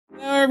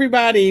Hello,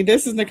 everybody.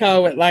 This is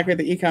Nicole with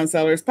the eCom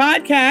Sellers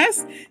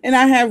Podcast, and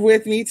I have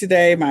with me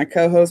today my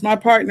co-host, my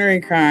partner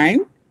in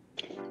crime,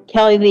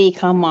 Kelly, the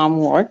eCom Mom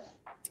Ward.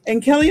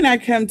 And Kelly and I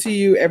come to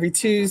you every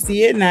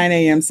Tuesday at 9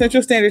 a.m.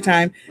 Central Standard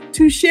Time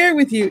to share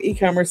with you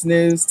e-commerce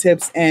news,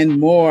 tips, and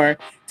more.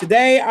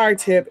 Today, our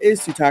tip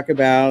is to talk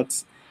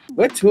about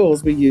what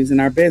tools we use in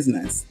our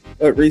business,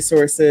 what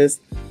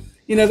resources.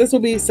 This will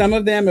be some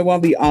of them. It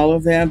won't be all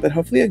of them, but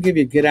hopefully it'll give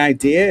you a good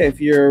idea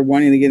if you're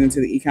wanting to get into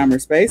the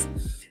e-commerce space.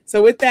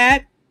 So with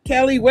that,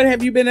 Kelly, what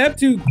have you been up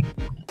to?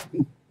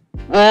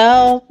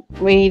 Well,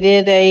 we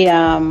did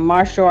a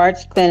martial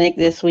arts clinic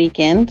this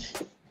weekend.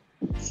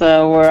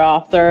 So we're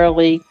all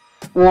thoroughly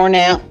worn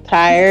out,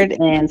 tired,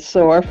 and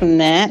sore from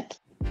that.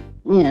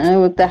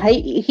 With the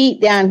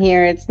heat down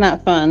here, it's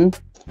not fun.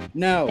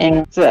 No.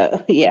 And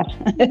so, yeah.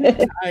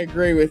 I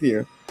agree with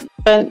you.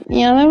 But,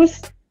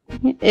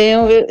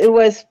 it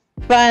was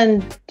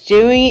fun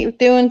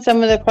doing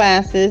some of the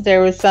classes.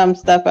 There was some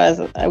stuff,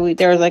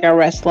 there was like a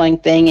wrestling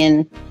thing,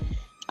 and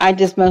I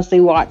just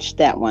mostly watched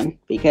that one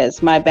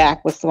because my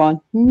back was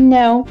going,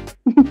 no.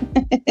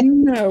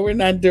 No, we're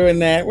not doing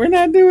that. We're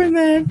not doing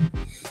that.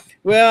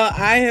 Well,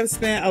 I have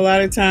spent a lot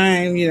of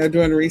time,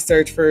 doing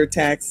research for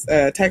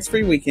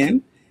tax-free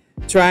weekend,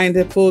 trying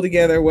to pull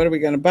together what are we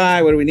going to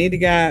buy, what do we need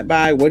to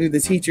buy, what do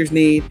the teachers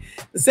need.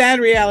 The sad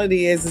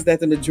reality is that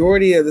the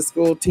majority of the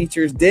school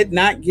teachers did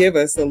not give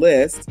us a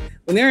list.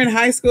 When they're in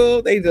high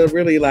school, they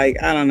really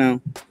I don't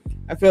know.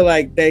 I feel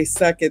like they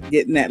suck at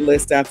getting that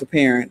list out to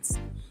parents.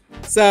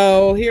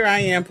 So here I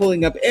am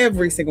pulling up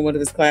every single one of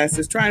his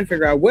classes, trying to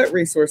figure out what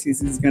resources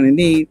he's going to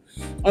need.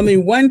 Only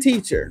one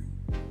teacher,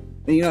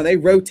 they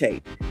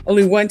rotate.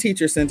 Only one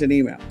teacher sent an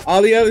email.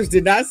 All the others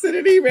did not send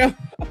an email.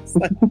 I was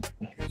like,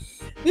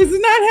 this is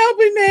not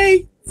helping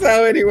me.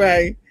 So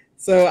anyway,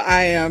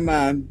 I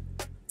am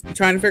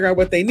trying to figure out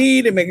what they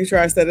need and making sure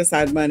I set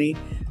aside money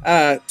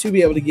to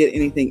be able to get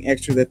anything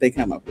extra that they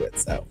come up with.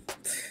 So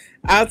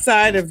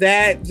outside of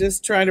that,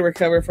 just trying to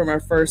recover from our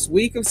first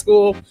week of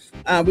school.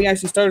 We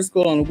actually started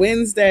school on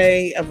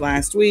Wednesday of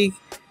last week,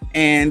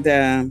 and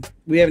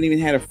we haven't even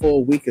had a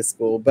full week of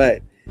school,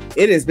 but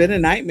it has been a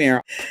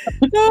nightmare.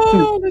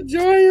 Oh, the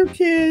joy of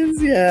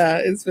kids. Yeah,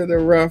 it's been a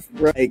rough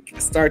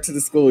start to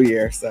the school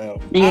year.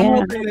 So yeah, I'm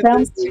hoping that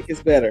this week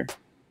is better.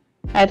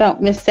 I don't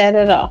miss that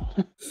at all.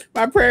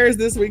 My prayers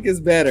this week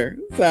is better.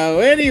 So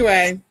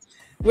anyway,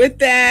 with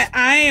that,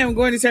 I am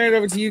going to turn it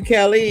over to you,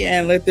 Kelly,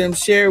 and let them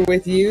share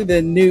with you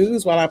the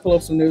news while I pull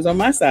up some news on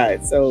my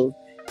side. So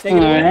take it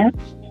away.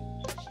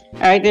 All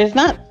right, there's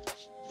not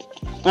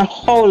a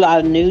whole lot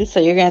of news, so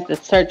you're going to have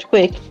to search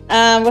quick.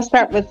 We'll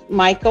start with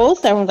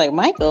Michael's. Everyone's like,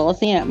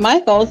 Michael's? Yeah,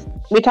 Michael's.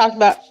 We talked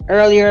about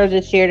earlier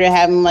this year to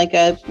have them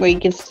where you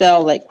can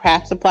sell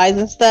craft supplies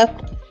and stuff.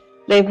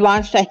 They've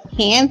launched a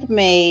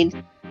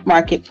handmade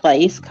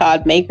marketplace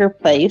called Maker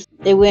Place.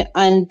 It went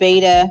on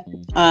beta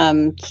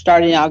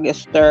starting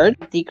August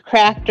 3rd. The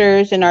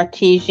crafters and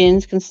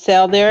artisans can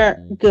sell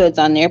their goods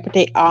on there, but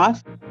they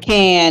also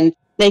can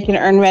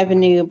earn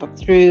revenue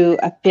through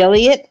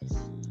affiliate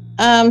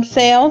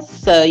sales.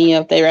 So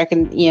if they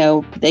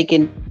they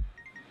can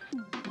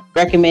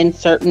recommend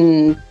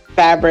certain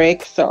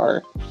fabrics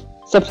or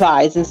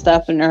supplies and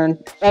stuff and earn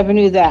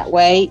revenue that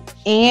way.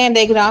 And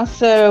they can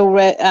also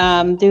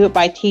do it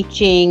by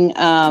teaching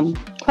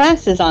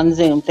classes on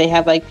Zoom. They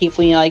have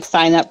people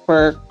sign up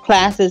for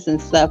classes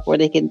and stuff where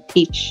they can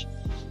teach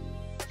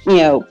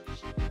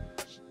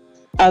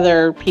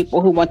other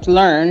people who want to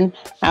learn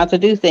how to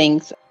do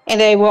things. And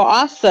they will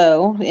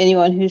also,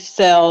 anyone who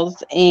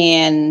sells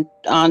and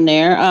on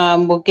there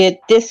will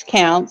get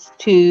discounts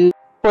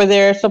for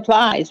their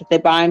supplies if they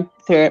buy them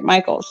through at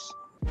Michael's.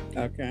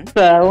 Okay.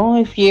 So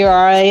if you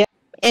are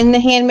in the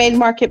handmade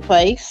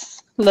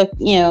marketplace, look,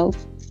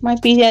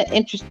 might be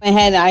interesting.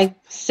 I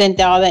sent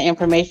all that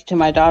information to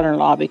my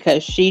daughter-in-law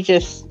because she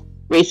just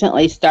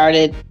recently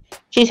started.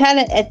 She's had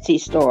an Etsy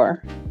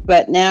store,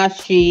 but now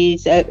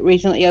she's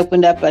recently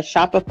opened up a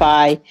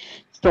Shopify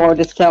store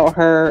to sell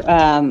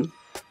her.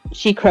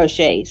 She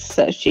crochets,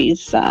 so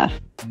she's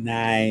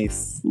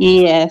nice.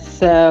 Yeah.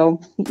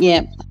 So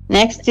yeah.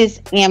 Next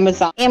is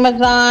Amazon.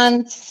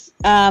 Amazon's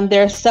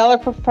their seller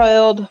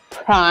fulfilled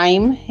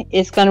Prime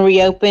is going to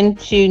reopen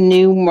to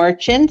new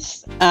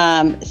merchants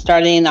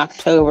starting in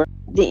October.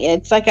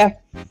 It's like a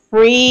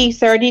free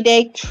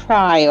 30-day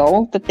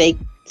trial that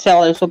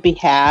sellers will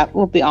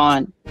be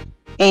on,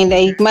 and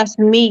they must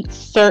meet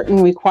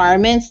certain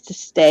requirements to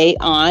stay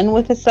on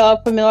with the seller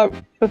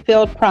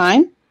fulfilled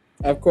Prime.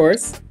 Of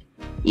course.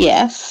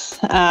 Yes,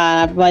 you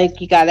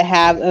got to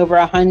have over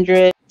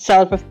 100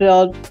 seller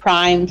fulfilled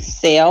Prime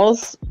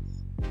sales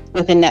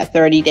within that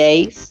 30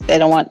 days. They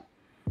don't want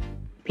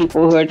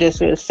people who are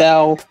just going to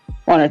sell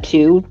one or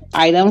two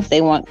items.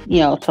 They want,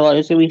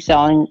 sellers to be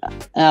selling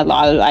a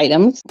lot of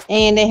items,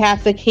 and they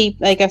have to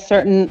keep a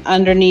certain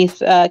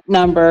underneath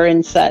number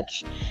and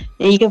such.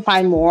 And you can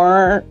find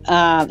more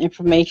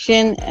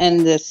information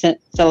in the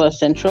Seller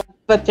Central.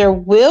 But there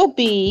will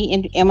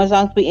be,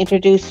 Amazon will be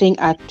introducing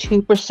a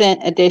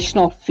 2%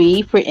 additional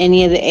fee for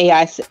any of the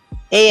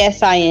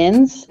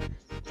ASINs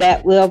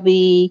that will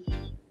be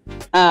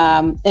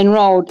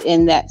enrolled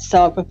in that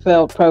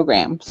self-fulfilled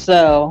program.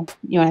 So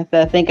you have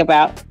to think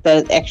about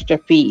those extra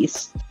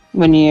fees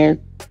when you're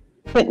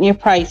putting your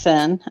price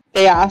in.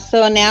 They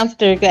also announced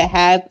they're going to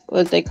have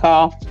what they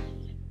call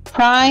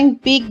Prime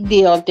Big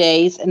Deal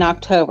Days in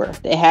October.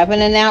 They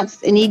haven't announced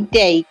any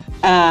date.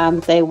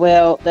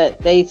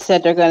 They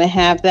said they're going to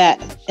have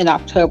that in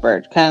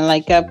October, kind of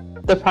like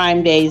the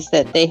Prime Days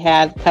that they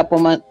had a couple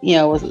months,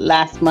 was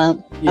last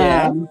month.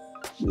 Yeah.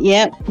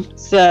 Yep.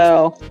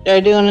 So they're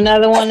doing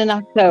another one in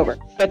October,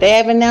 but they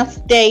haven't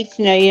announced dates.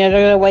 They're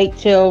going to wait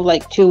till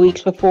like 2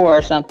 weeks before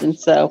or something.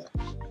 So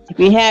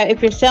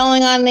if you're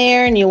selling on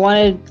there and you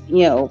want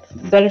to,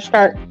 better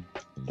start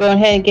going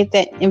ahead and get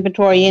that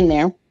inventory in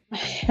there.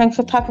 I'm going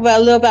to talk a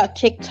little about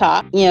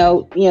TikTok.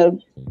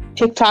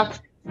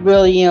 TikTok's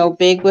really,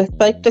 big with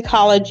like the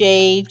college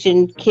age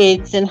and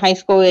kids and high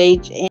school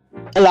age. And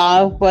a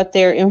lot of what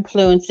they're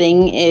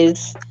influencing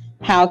is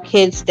how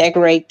kids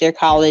decorate their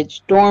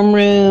college dorm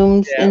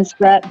rooms and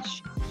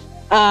such.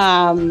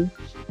 And,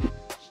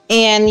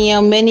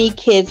 many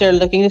kids are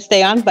looking to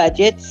stay on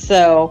budget.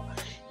 So,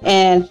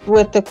 and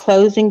with the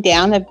closing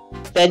down of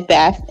Bed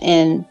Bath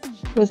and,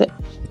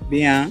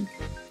 Beyond.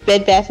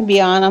 Bed Bath and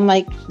Beyond, I'm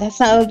like, that's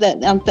not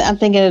that. I'm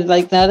thinking of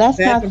like, no, that's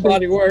Bath not. and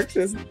Body Works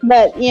is.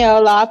 But a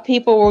lot of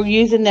people were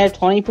using their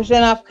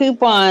 20% off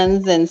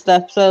coupons and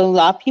stuff. So a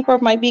lot of people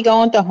might be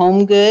going to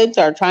Home Goods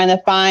or trying to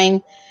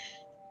find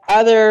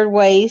other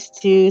ways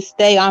to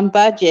stay on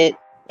budget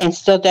and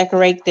still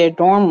decorate their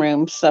dorm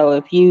rooms. So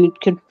if you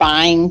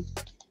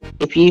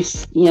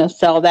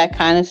sell that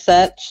kind of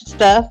such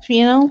stuff,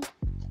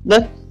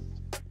 look.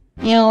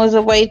 As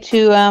a way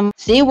to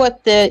see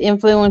what the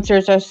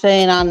influencers are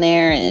saying on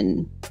there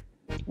and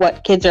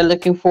what kids are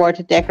looking for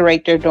to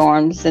decorate their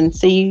dorms, and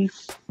see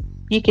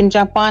you can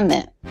jump on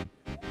that.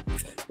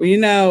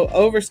 Well,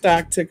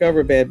 Overstock took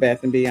over Bed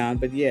Bath and Beyond,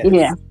 but yes,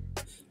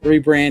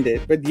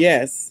 rebranded, but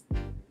yes,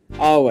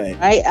 always.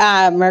 Right,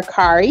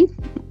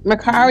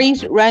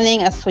 Mercari's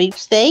running a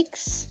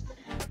sweepstakes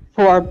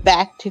for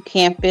back to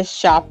campus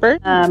shoppers.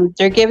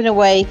 They're giving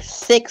away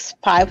 6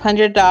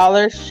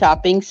 $500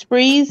 shopping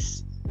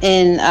sprees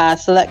in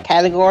select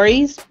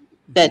categories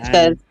that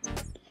goes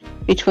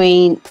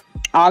between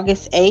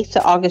August 8th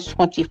to August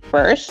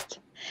 21st.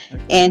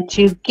 Okay. And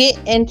to get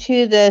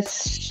into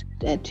this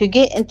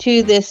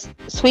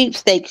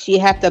sweepstakes,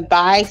 you have to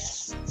buy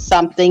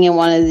something in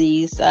one of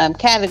these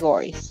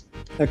categories.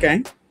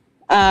 Okay.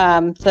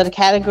 So the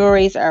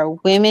categories are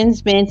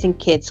women's, men's, and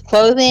kids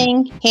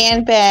clothing,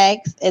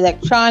 handbags,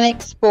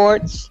 electronics,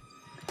 sports,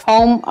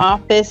 home,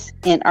 office,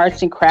 and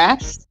arts and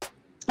crafts.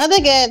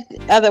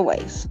 Other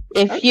ways.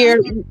 If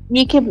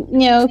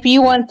if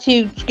you want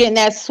to get in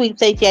that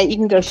sweepstakes, you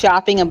can go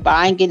shopping and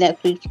buy and get in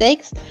that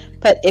sweepstakes.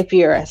 But if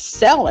you're a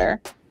seller,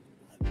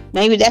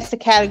 maybe that's the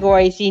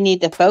categories you need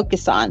to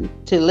focus on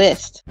to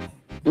list.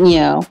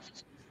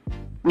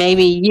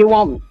 Maybe you're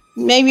not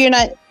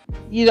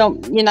going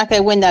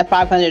to win that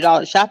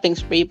 $500 shopping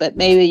spree, but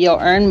maybe you'll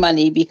earn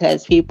money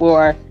because people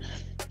are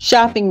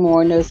shopping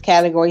more in those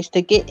categories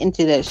to get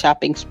into the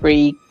shopping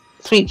spree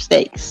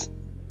sweepstakes.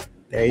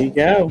 There you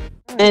go.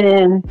 And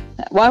then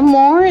one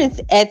more is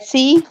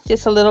Etsy.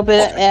 Just a little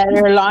bit.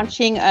 They're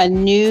launching a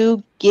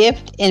new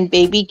gift and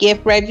baby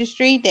gift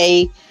registry.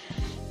 They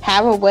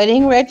have a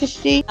wedding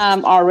registry,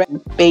 already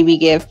baby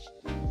gift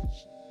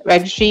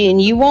registry,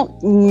 and you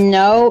won't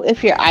know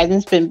if your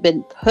item's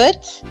been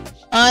put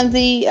on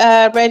the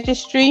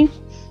registry,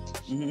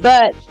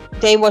 but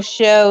they will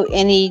show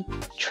any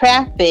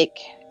traffic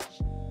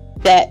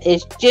that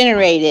is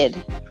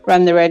generated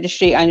from the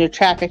registry on your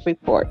traffic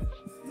report.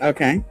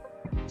 Okay.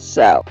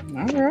 So.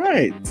 All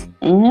right.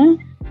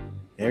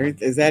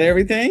 Is that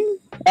everything?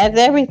 That's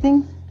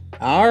everything.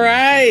 All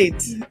right.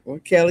 Well,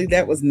 Kelly,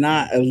 that was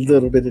not a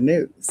little bit of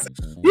news.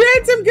 You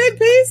had some good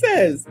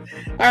pieces.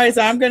 All right.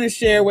 So I'm going to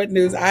share what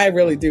news. I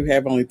really do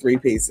have only 3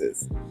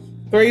 pieces.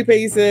 3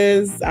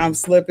 pieces. I'm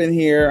slipping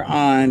here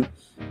on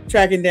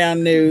tracking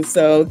down news.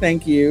 So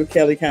thank you.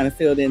 Kelly kind of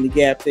filled in the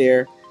gap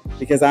there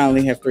because I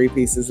only have 3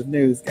 pieces of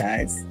news,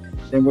 guys.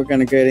 Then we're going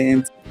to go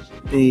into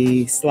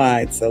the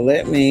slides. So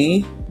let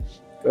me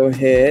go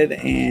ahead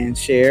and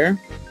share.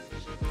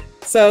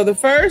 So the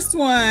first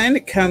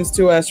one comes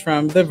to us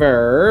from The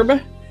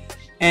Verb,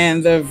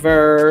 and The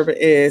Verb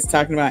is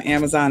talking about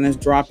Amazon is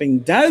dropping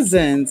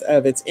dozens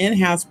of its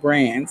in-house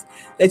brands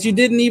that you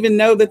didn't even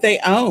know that they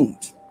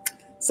owned.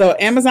 So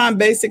Amazon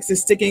Basics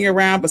is sticking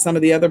around, but some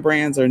of the other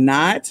brands are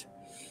not.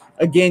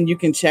 Again, you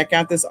can check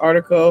out this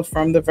article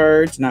from The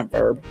Verge,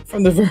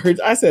 from The Verge.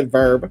 I said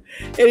Verb.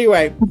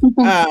 Anyway,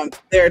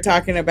 they're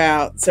talking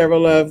about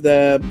several of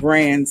the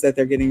brands that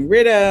they're getting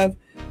rid of.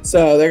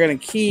 So they're going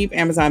to keep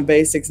Amazon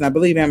Basics and I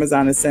believe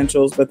Amazon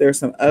Essentials, but there's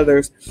some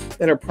others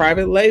that are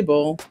private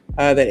label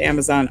that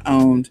Amazon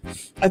owned.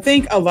 I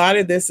think a lot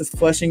of this is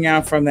flushing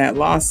out from that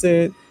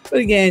lawsuit. But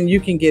again, you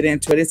can get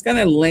into it. It's going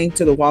to link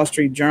to the Wall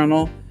Street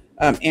Journal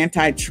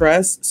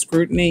antitrust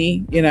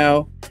scrutiny.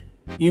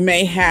 You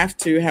may have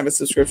to have a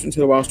subscription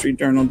to the Wall Street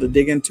Journal to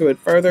dig into it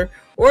further,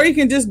 Or you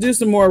can just do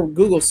some more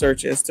Google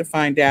searches to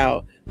find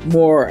out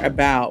more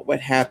about what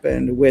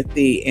happened with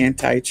the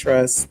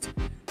antitrust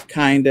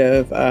kind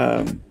of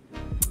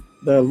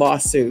the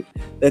lawsuit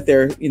that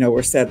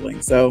we're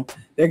settling. So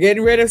they're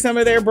getting rid of some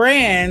of their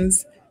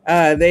brands.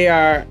 They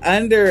are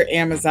under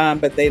Amazon,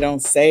 but they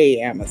don't say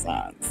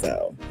Amazon.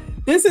 So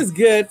this is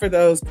good for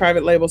those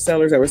private label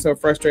sellers that were so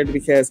frustrated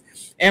because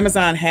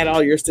Amazon had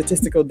all your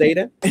statistical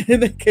data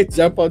and they could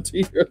jump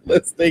onto your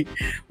listing,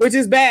 which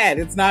is bad.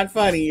 It's not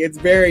funny. It's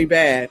very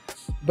bad.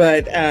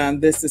 But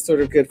this is sort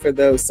of good for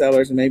those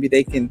sellers, and maybe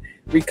they can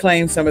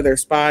reclaim some of their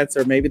spots,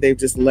 or maybe they've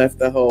just left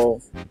the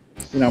whole,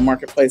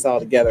 marketplace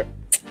altogether.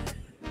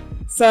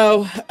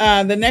 So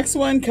the next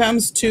one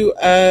comes to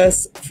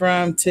us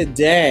from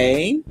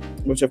today,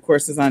 which of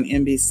course is on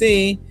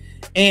NBC.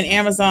 And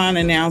Amazon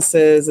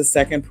announces a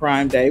second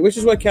Prime Day, which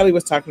is what Kelly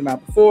was talking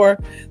about before.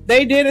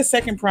 They did a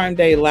second Prime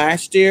Day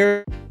last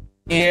year,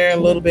 a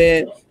little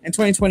bit. In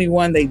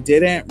 2021, they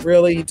didn't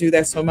really do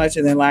that so much.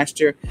 And then last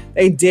year,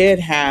 they did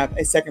have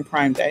a second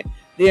Prime Day.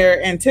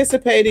 They're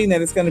anticipating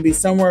that it's going to be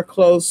somewhere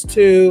close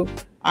to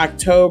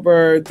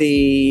October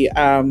the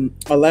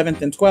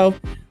 11th and 12th.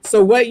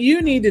 So what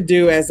you need to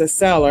do as a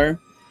seller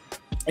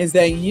is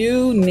that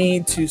you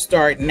need to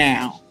start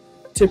now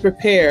to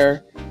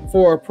prepare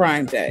for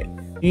Prime Day.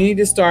 You need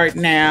to start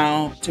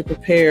now to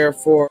prepare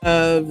for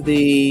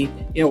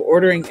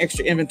ordering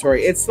extra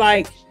inventory. It's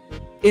like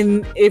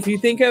if you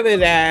think of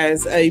it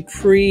as a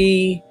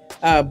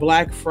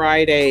Black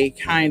Friday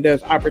kind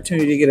of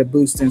opportunity to get a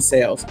boost in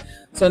sales.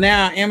 So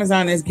now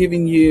Amazon is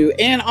giving you,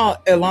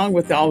 along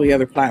with all the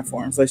other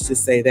platforms, let's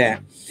just say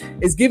that,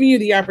 is giving you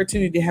the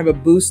opportunity to have a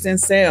boost in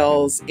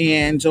sales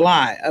in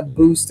July, a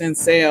boost in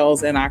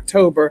sales in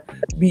October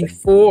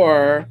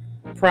before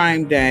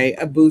Prime Day,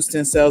 a boost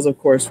in sales, of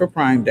course, for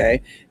Prime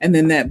Day, and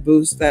then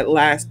that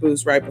last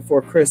boost right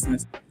before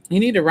Christmas. You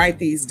need to write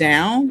these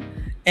down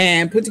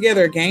and put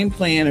together a game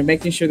plan of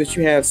making sure that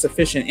you have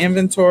sufficient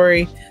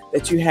inventory,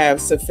 that you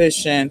have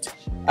sufficient,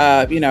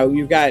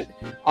 you've got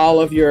all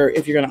of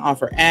if you're going to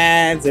offer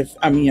ads,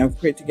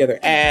 put together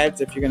ads,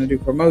 if you're going to do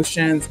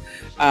promotions,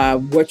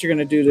 what you're going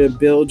to do to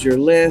build your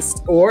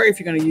list, or if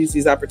you're going to use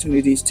these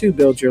opportunities to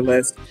build your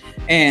list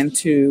and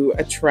to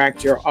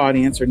attract your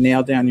audience or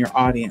nail down your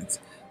audience.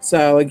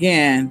 So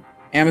again,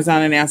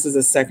 Amazon announces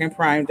a second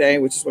Prime Day,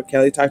 which is what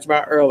Kelly talked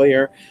about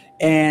earlier.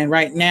 And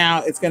right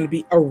now it's going to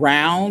be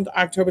around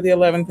October the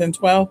 11th and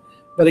 12th.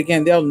 But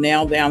again, they'll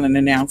nail down and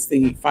announce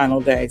the final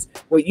days.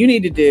 What you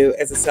need to do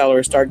as a seller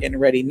is start getting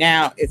ready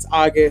now. It's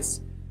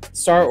August.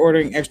 Start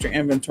ordering extra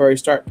inventory.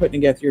 Start putting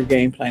together your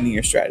game plan and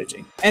your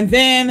strategy. And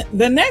then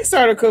the next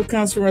article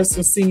comes from us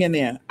from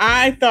CNN.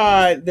 I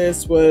thought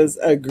this was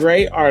a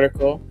great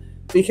article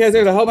because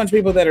there's a whole bunch of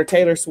people that are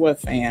Taylor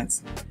Swift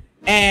fans.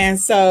 And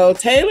so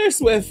Taylor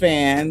Swift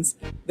fans,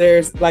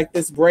 there's like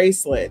this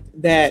bracelet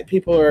that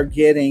people are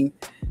getting.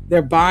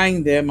 They're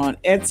buying them on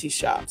Etsy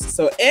shops.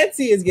 So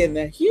Etsy is getting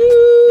a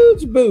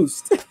huge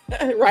boost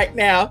right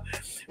now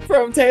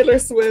from Taylor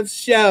Swift's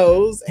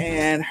shows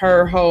and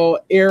her whole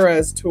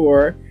Eras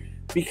tour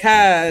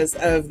because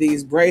of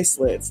these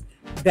bracelets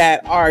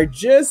that are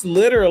just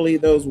literally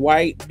those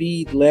white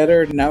bead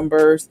letter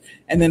numbers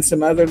and then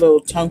some other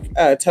little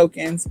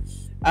tokens.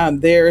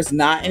 There's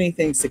not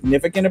anything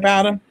significant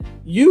about them.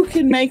 You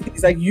can make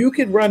these, like you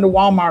could run to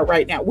Walmart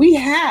right now. We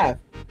have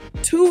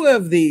 2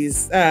 of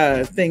these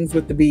things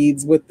with the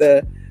beads, with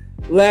the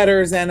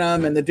letters in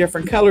them and the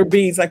different color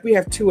beads. Like we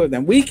have 2 of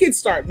them. We could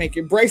start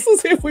making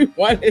bracelets if we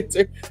wanted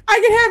to. I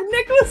could have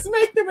Nicholas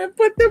make them and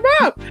put them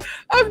up.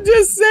 I'm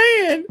just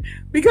saying,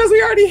 because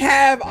we already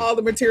have all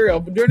the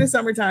material. But during the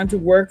summertime to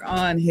work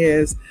on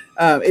his,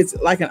 it's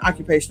like an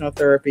occupational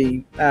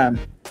therapy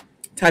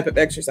type of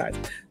exercise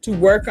to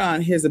work on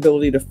his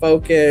ability to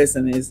focus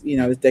and his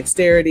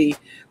dexterity.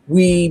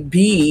 We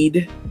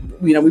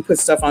put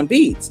stuff on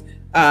beads,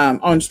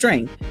 on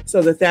string,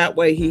 so that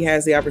way he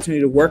has the opportunity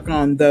to work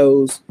on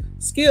those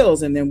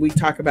skills. And then we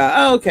talk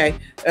about,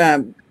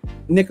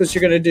 Nicholas,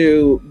 you're going to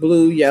do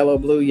blue, yellow,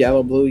 blue,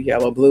 yellow, blue,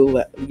 yellow,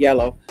 blue,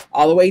 yellow,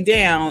 all the way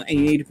down. And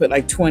you need to put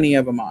like 20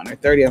 of them on or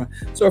 30 of them.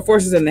 So it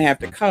forces them to have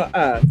to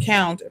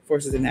count. It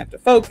forces them to have to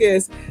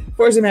focus. It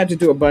forces them to have to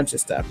do a bunch of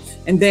stuff.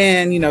 And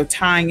then,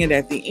 tying it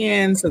at the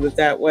end so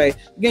that way,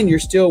 again, you're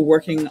still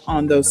working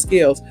on those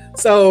skills.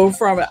 So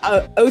from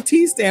an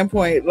OT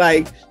standpoint,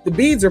 like the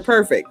beads are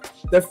perfect.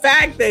 The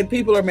fact that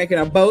people are making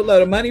a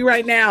boatload of money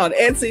right now on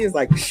Etsy is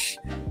like,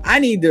 I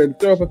need to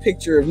throw up a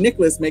picture of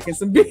Nicholas making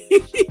some beads,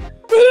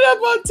 put it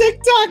up on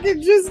TikTok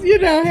and just,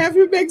 have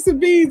him make some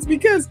beads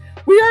because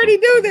we already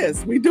do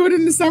this. We do it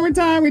in the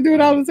summertime. We do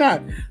it all the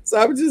time. So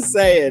I'm just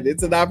saying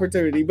it's an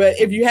opportunity. But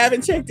if you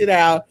haven't checked it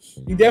out,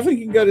 you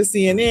definitely can go to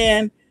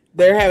CNN.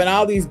 They're having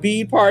all these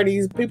bead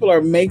parties. People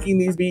are making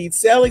these beads,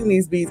 selling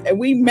these beads, and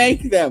we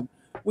make them.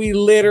 We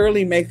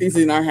literally make these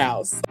in our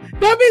house.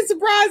 Don't be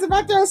surprised if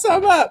I throw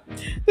some up.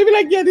 They'll be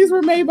like, yeah, these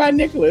were made by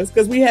Nicholas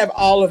because we have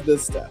all of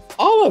this stuff,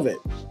 all of it.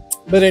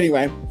 But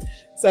anyway,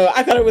 so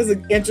I thought it was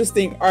an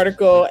interesting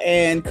article,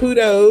 and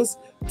kudos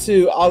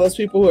to all those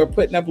people who are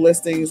putting up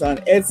listings on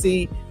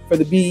Etsy for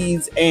the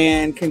beads,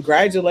 and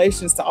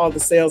congratulations to all the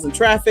sales and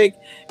traffic,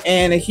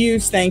 and a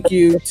huge thank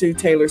you to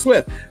Taylor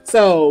Swift.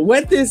 So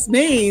what this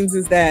means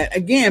is that,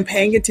 again,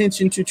 paying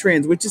attention to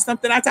trends, which is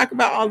something I talk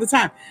about all the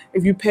time.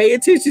 If you pay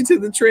attention to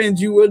the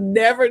trends, you will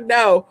never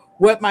know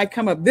what might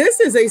come up. This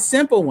is a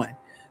simple one.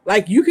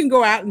 Like, you can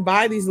go out and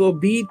buy these little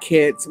bead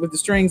kits with the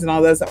strings and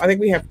all that stuff. I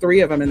think we have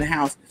 3 of them in the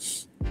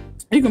house.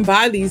 You can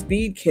buy these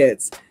bead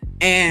kits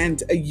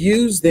and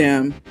use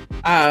them,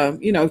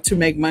 to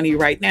make money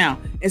right now.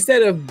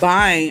 Instead of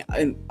buying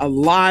a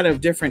lot of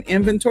different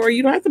inventory,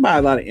 you don't have to buy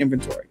a lot of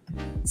inventory.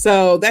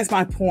 So that's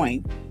my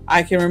point.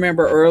 I can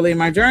remember early in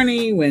my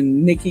journey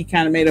when Nikki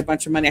kind of made a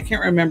bunch of money. I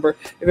can't remember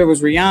if it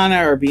was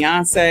Rihanna or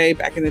Beyonce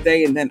back in the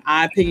day. And then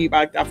I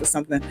piggybacked off of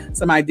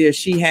some idea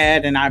she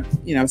had.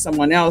 And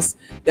someone else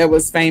that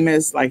was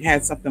famous, like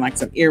had something like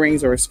some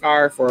earrings or a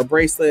scarf or a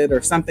bracelet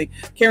or something.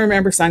 Can't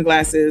remember,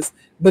 sunglasses.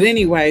 But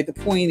anyway, the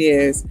point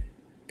is,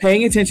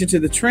 paying attention to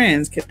the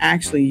trends can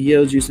actually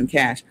yield you some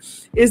cash.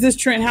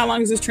 How long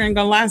is this trend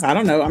going to last? I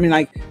don't know. I mean,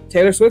 like,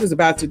 Taylor Swift is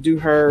about to do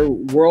her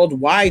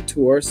worldwide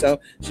tour. So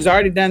she's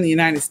already done the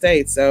United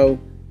States. So,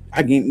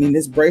 I mean,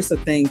 this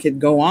bracelet thing could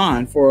go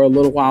on for a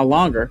little while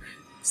longer.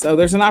 So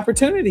there's an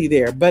opportunity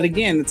there. But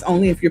again, it's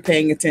only if you're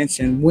paying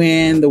attention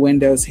when the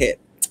windows hit.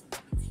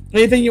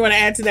 Anything you want to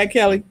add to that,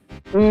 Kelly?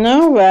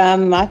 No,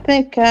 I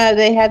think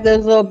they have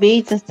those little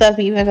beads and stuff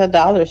even at the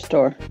dollar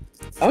store.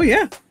 Oh,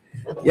 yeah.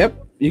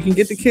 Yep. You can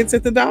get the kits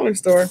at the dollar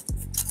store.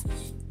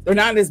 They're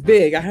not as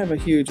big. I have a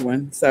huge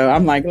one. So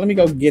I'm like, let me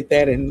go get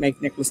that and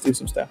make Nicholas do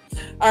some stuff.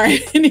 All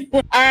right. Anyway.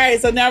 All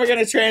right. So now we're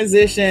going to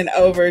transition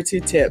over to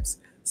tips.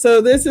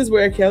 So this is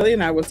where Kelly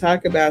and I will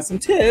talk about some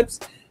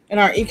tips in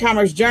our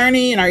e-commerce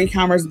journey and our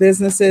e-commerce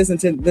businesses.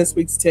 And this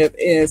week's tip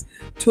is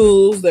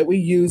tools that we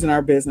use in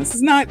our business.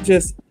 It's not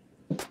just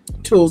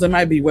tools. It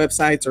might be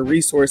websites or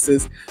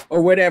resources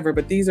or whatever,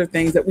 but these are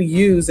things that we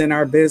use in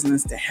our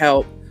business to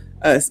help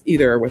us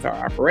either with our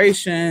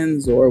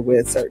operations or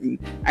with certain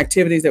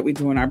activities that we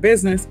do in our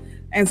business.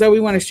 And so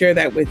we want to share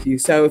that with you.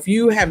 So if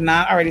you have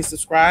not already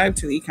subscribed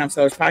to the eCom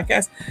Sellers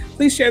Podcast,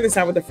 please share this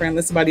out with a friend.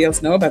 Let somebody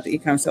else know about the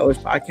eCom Sellers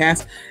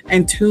Podcast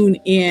and tune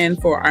in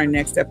for our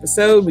next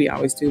episode. We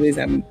always do these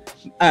on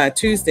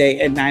Tuesday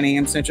at 9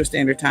 a.m. Central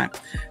Standard Time.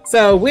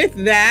 So with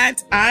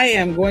that, I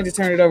am going to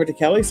turn it over to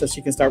Kelly so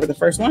she can start with the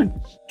first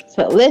one.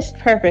 So List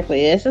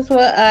Perfectly. This is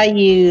what I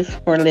use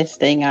for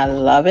listing. I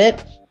love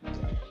it.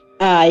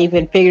 I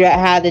even figured out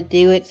how to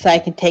do it so I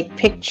can take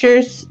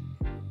pictures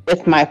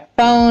with my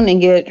phone and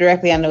get it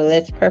directly on the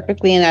List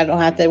Perfectly, and I don't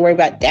have to worry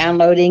about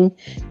downloading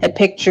the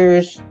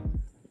pictures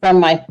from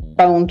my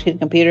phone to the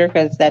computer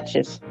because that's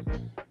just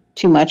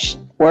too much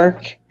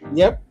work.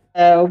 Yep.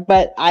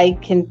 But I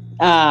can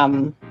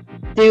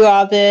do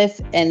all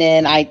this, and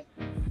then I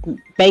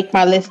make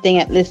my listing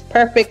at List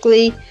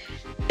Perfectly,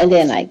 and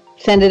then I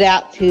send it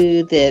out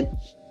to the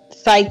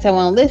sites I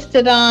want to list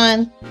it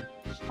on.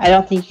 I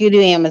don't think you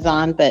do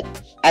Amazon, but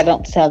I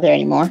don't sell there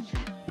anymore.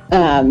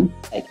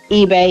 Like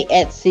eBay,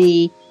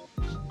 Etsy.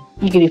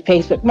 You can do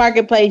Facebook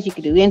Marketplace. You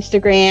can do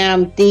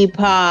Instagram,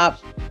 Depop,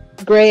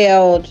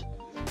 Grailed,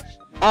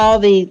 all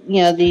these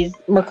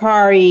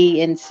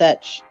Mercari and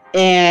such.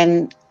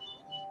 And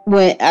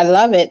when I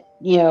love it,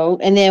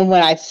 and then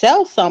when I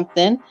sell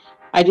something,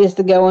 I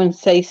just go and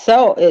say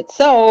it's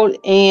sold,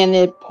 and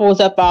it pulls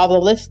up all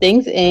the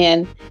listings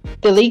and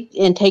delete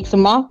and takes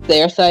them off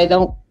there, so I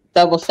don't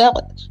double sell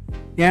it.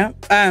 Yeah.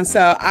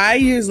 So I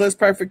use List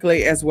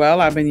Perfectly as well.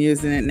 I've been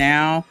using it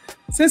now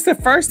since the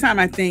first time,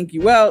 I think.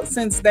 Well,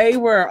 since they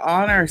were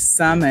on our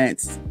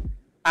summit,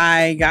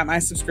 I got my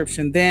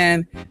subscription.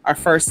 Then our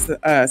first,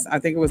 I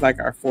think it was like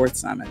our 4th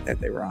summit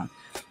that they were on.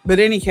 But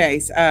in any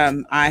case,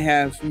 I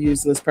have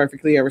used List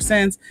Perfectly ever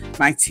since.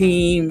 My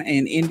team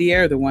in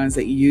India are the ones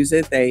that use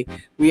it.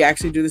 We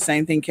actually do the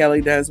same thing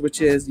Kelly does, which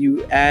is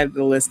you add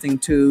the listing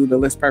to the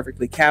List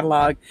Perfectly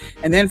catalog.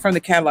 And then from the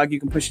catalog, you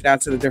can push it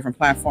out to the different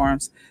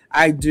platforms.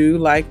 I do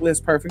like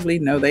List Perfectly.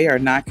 No, they are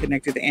not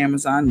connected to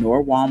Amazon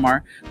nor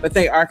Walmart, but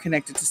they are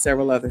connected to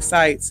several other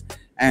sites.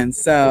 And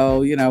so,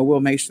 we'll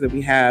make sure that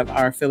we have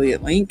our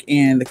affiliate link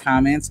in the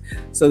comments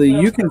so that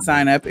you can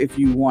sign up if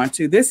you want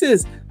to. This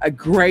is a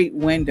great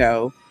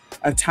window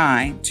of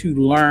time to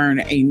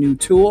learn a new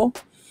tool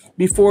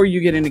before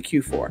you get into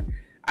Q4.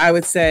 I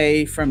would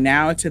say from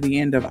now to the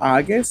end of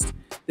August,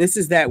 this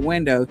is that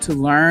window to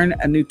learn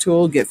a new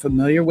tool, get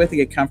familiar with it,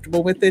 get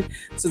comfortable with it,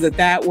 so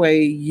that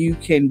way you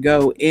can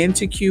go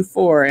into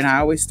Q4. And I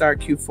always start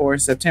Q4 in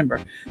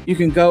September. You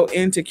can go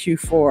into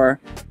Q4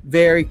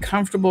 very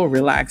comfortable,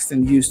 relaxed,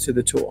 and used to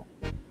the tool.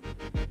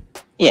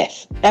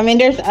 Yes. I mean,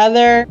 there's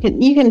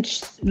you can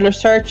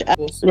research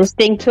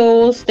listing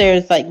tools.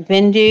 There's like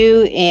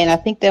Vendu, and I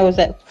think there was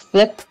that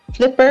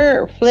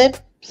Flipper or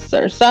Flips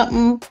or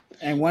something.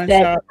 And One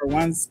Shop or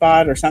One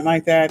Spot or something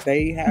like that.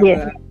 They have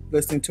a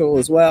listing tool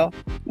as well.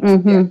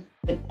 Mm-hmm.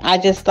 Yeah. I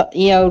just thought,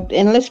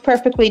 and List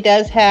Perfectly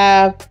does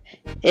have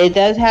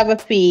a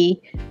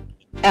fee.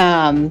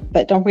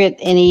 But don't forget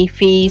any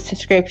fees,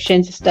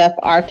 subscriptions and stuff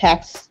are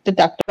tax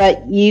deductible.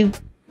 But you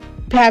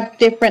have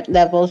different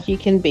levels you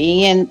can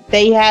be, and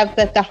they have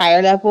at the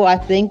higher level, I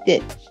think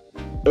that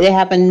they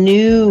have a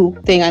new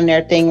thing on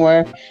their thing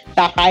where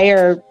the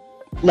higher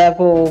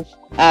level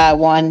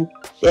one,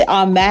 it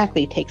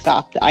automatically takes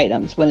off the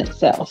items when it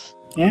sells.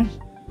 Yeah.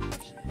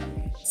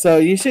 So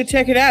you should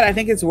check it out. I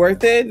think it's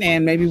worth it.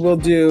 And maybe I'll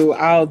do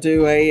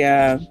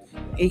a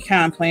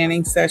ecom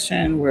planning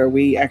session where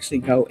we actually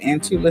go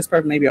into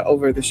Listpurpose, maybe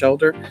over the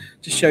shoulder,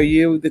 to show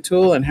you the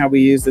tool and how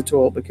we use the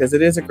tool, because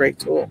it is a great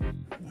tool.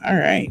 All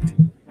right.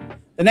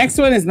 The next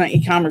one is my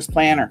eCommerce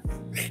planner.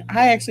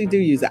 I actually do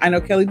use it. I know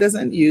Kelly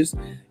doesn't use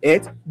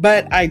it,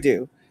 but I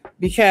do,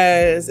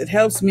 because it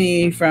helps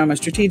me from a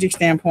strategic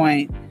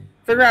standpoint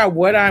figure out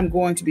what I'm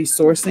going to be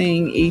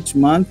sourcing each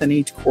month and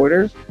each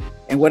quarter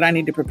and what I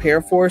need to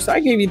prepare for. So I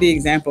gave you the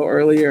example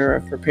earlier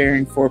of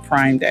preparing for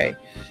Prime Day,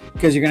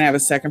 because you're going to have a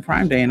second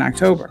Prime Day in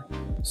October.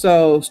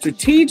 So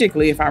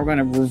strategically, if I were going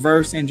to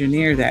reverse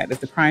engineer that, if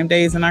the Prime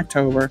Day is in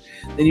October,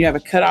 then you have a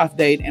cutoff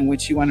date in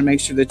which you want to make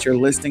sure that your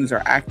listings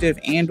are active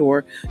and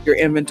or your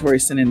inventory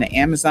is sent into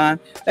Amazon.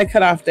 That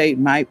cutoff date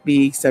might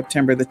be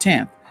September the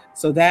 10th.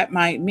 So that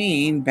might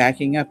mean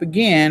backing up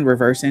again,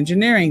 reverse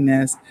engineering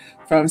this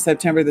from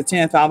September the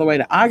 10th all the way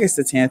to August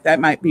the 10th. That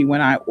might be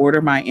when I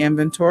order my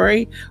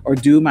inventory or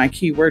do my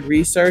keyword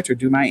research or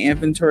do my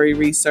inventory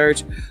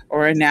research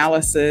or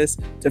analysis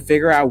to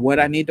figure out what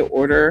I need to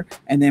order,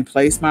 and then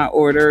place my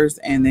orders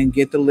and then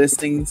get the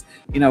listings,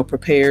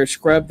 prepared,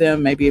 scrub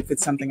them. Maybe if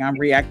it's something I'm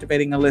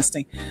reactivating a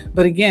listing.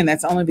 But again,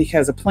 that's only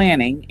because of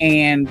planning,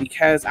 and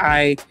because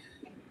I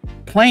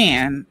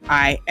plan,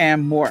 I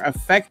am more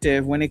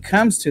effective when it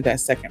comes to that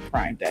second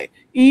Prime Day.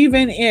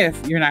 Even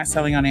if you're not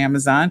selling on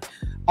Amazon,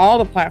 all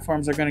the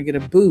platforms are going to get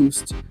a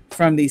boost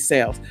from these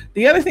sales.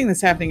 The other thing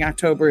that's happening in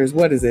October is,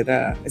 what is it?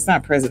 It's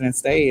not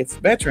President's Day. It's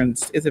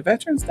Veterans. Is it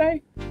Veterans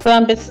Day?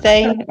 Columbus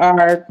Day,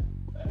 or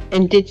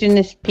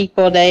Indigenous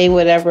People Day,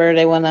 whatever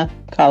they want to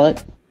call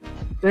it.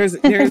 There's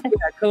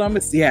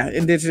Columbus,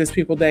 Indigenous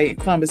People Day,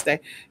 Columbus Day.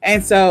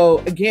 And so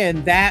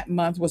again, that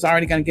month was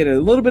already going to get a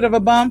little bit of a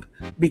bump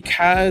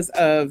because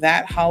of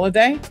that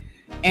holiday.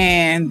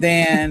 And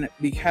then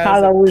because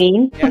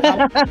Halloween.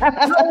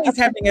 Halloween's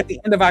happening at the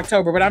end of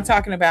October, but I'm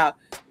talking about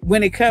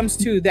when it comes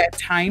to that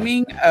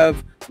timing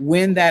of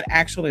when that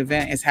actual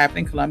event is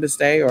happening, Columbus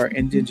Day or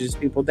Indigenous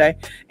People Day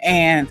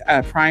and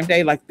Prime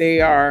Day, like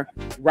they are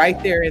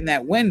right there in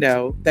that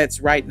window that's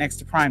right next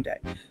to Prime Day.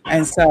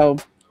 And so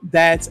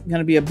that's going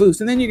to be a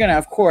boost. And then you're going to,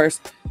 of course,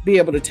 be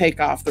able to take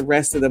off the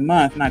rest of the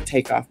month, not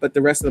take off, but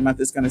the rest of the month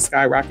is going to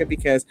skyrocket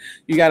because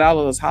you got all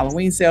of those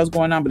Halloween sales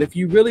going on. But if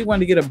you really want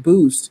to get a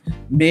boost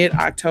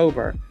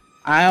mid-October,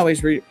 I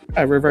always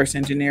reverse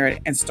engineer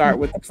it and start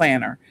with the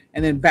planner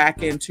and then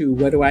back into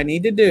what do I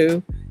need to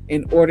do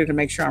in order to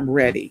make sure I'm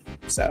ready.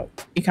 So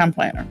eCom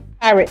planner.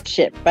 Pirate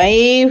ship.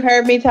 You've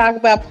heard me talk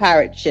about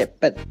pirate ship,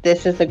 but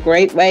this is a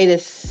great way to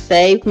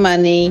save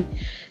money.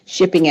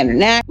 Shipping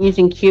international,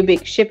 using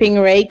cubic shipping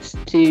rates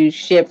to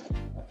ship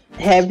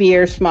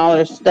heavier,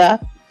 smaller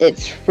stuff.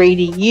 It's free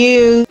to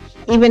use.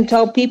 Even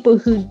told people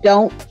who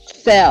don't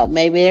sell,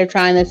 maybe they're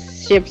trying to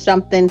ship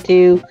something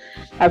to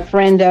a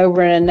friend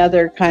over in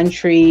another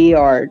country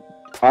or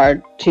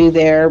to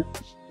their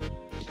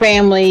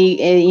family,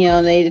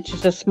 and it's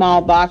just a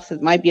small box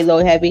that might be a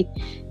little heavy.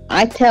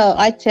 I tell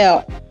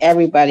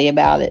everybody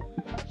about it.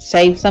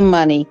 Save some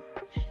money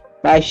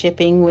by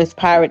shipping with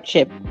pirate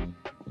ship.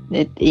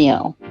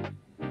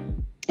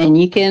 And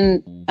you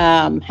can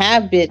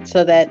have it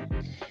so that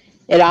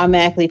it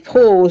automatically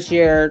pulls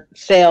your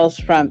sales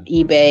from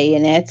eBay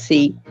and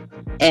Etsy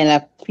and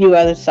a few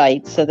other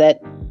sites, so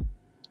that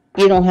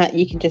you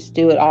can just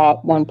do it all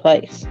at one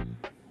place.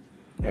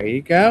 There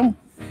you go.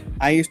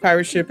 I use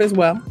pirate ship as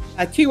well.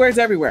 Keywords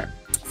everywhere.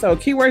 So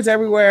keywords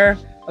everywhere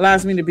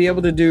allows me to be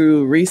able to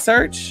do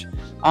research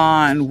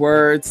on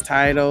words,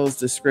 titles,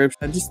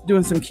 description, just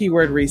doing some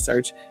keyword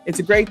research. It's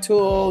a great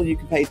tool. You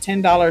can pay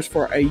 $10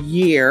 for a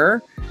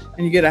year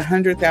and you get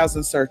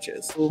 100,000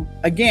 searches.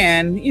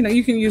 Again,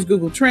 you can use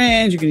Google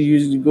Trends, you can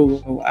use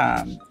Google,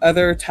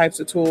 other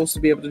types of tools to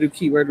be able to do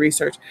keyword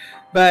research.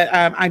 But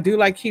I do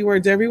like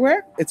keywords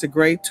everywhere. It's a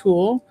great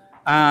tool.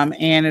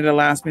 And it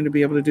allows me to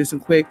be able to do some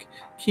quick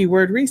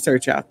keyword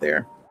research out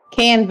there.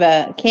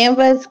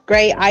 Canva is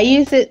great. I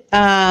use it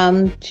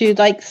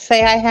to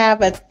say I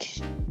have a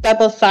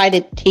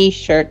double-sided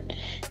t-shirt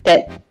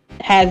that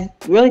has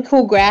really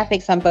cool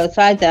graphics on both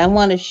sides, and I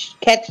want to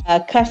catch a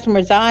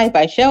customer's eye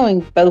by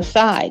showing both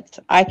sides.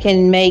 I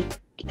can make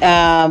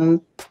photo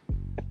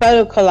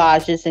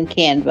collages in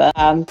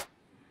Canva,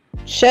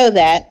 show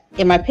that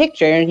in my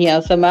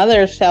picture. Some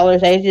other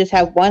sellers, they just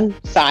have one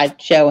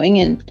side showing,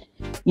 and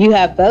you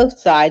have both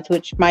sides,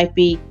 which might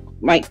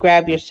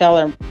grab your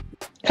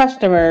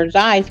customer's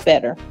eyes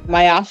better.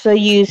 I also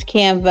use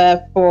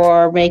Canva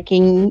for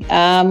making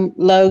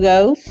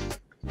logos,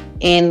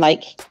 and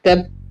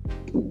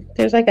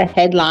there's a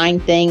headline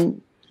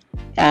thing,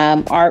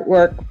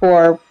 artwork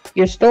for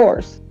your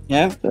stores.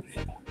 Yeah.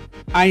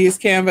 I use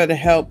Canva to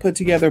help put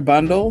together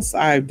bundles.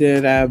 I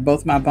did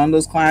both my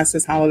bundles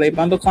classes, holiday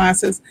bundle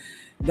classes.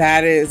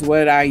 that is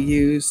what I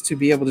use to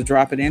be able to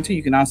drop it into.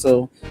 You can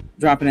also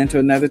drop it into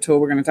another tool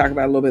we're going to talk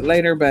about a little bit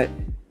later. But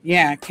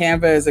yeah,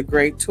 Canva is a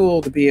great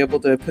tool to be able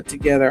to put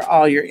together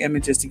all your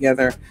images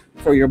together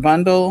for your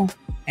bundle.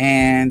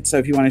 And so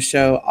if you want to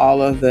show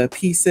all of the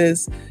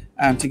pieces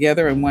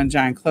together in one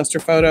giant cluster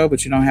photo,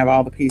 but you don't have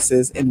all the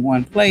pieces in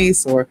one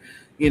place, or,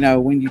 you know,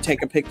 when you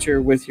take a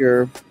picture with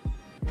your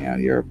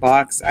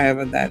box, I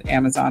have that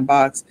Amazon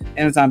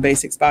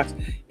Basics box,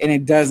 and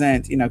it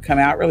doesn't, come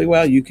out really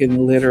well. You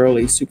can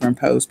literally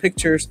superimpose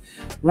pictures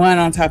one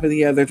on top of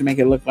the other to make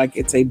it look like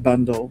it's a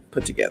bundle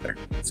put together.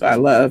 So I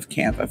love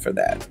Canva for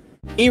that.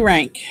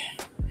 eRank.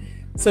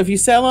 So if you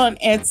sell on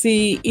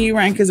Etsy,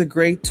 eRank is a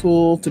great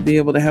tool to be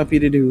able to help you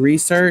to do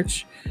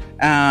research,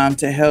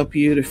 to help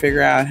you to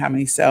figure out how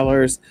many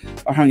sellers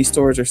or how many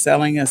stores are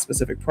selling a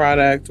specific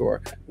product,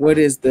 or what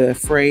is the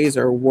phrase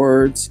or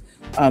words,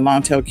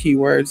 long tail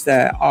keywords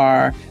that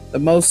are the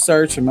most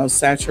searched or most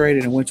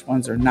saturated, and which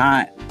ones are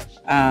not.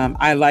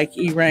 I like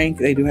eRank.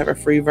 They do have a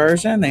free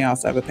version. They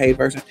also have a paid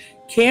version.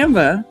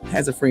 Canva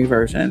has a free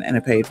version and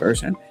a paid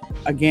version.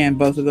 Again,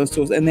 both of those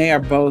tools, and they are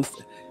both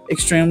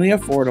extremely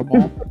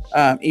affordable.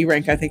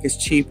 eRank, I think, is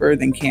cheaper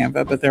than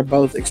Canva, but they're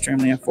both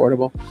extremely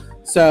affordable.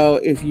 So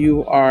if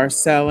you are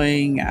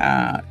selling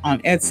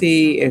on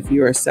Etsy, if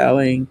you are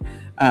selling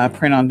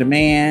print on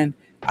demand,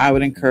 I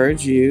would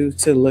encourage you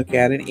to look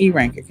at an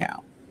eRank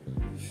account.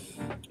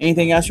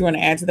 Anything else you want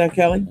to add to that,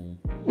 Kelly?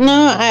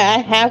 No, I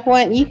have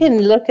one. You can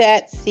look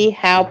at, see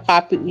how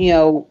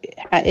popular,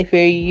 if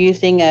you're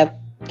using a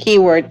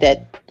keyword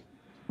that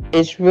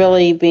is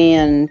really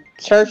being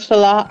searched a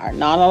lot or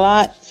not a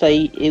lot. So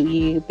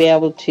you be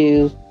able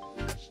to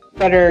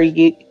better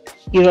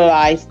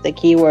utilize the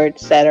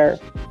keywords that are,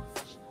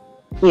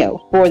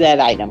 for that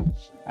item.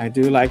 I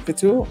do like the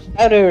tool.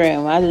 Photo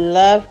Room. I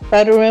love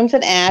Photo Room's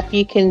an app.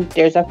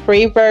 There's a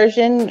free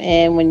version,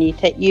 and when you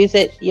use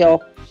it,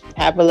 you'll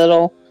have a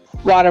little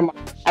watermark.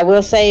 I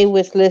will say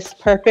with List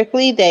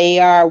Perfectly, they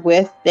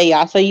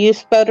also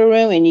use Photo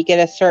Room, and you get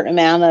a certain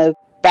amount of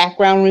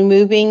background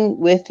removing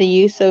with the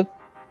use of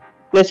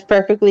List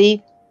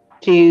Perfectly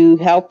to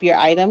help your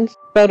items.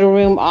 Photo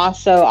Room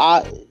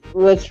also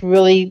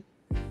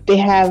they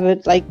have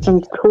like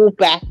some cool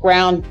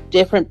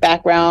different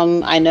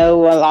background. I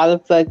know a lot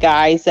of the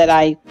guys that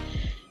I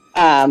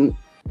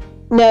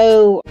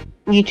know,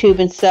 YouTube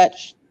and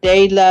such,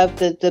 they love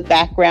the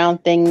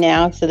background thing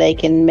now, so they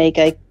can make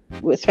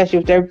especially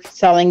if they're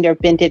selling their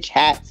vintage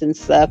hats and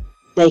stuff,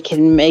 they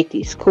can make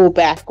these cool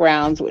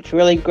backgrounds, which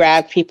really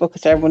grab people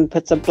because everyone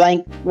puts a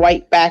blank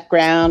white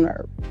background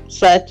or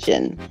such,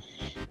 and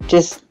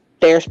just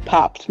theirs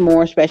pops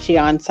more, especially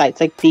on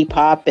sites like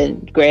Depop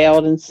and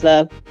Grailed and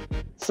stuff.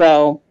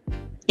 So,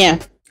 yeah.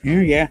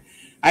 Yeah.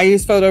 I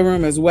use Photo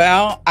Room as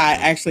well. I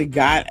actually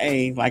got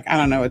a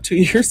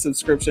 2-year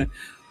subscription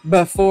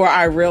before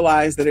I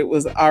realized that it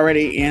was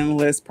already in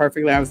List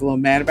Perfectly. I was a little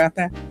mad about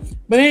that.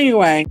 But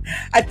anyway,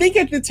 I think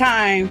at the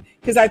time,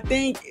 because I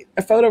think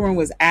a Photo Room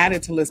was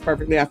added to List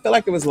Perfectly, I feel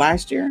like it was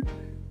last year,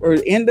 or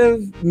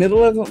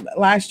middle of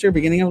last year,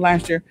 beginning of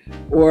last year,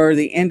 or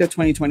the end of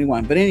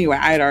 2021. But anyway,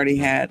 I had already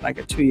had like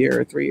a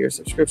 2-year or 3-year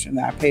subscription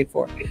that I paid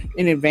for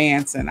in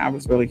advance, and I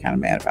was really kind of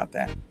mad about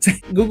that.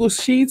 Google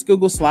Sheets,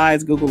 Google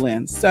Slides, Google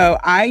Lens. So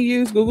I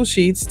use Google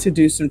Sheets to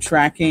do some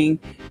tracking,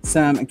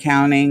 some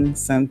accounting,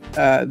 some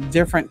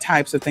different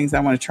types of things I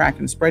want to track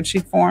in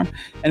spreadsheet form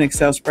and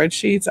Excel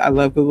spreadsheets. I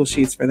love Google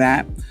Sheets for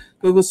that.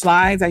 Google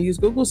Slides, I use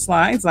Google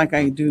Slides like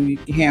I do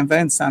Canva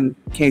in some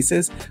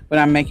cases. When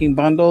I'm making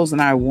bundles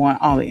and I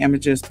want all the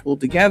images pulled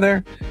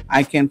together,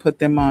 I can put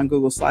them on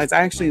Google Slides.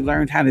 I actually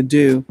learned how to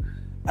do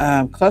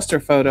cluster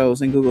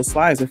photos in Google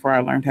Slides before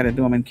I learned how to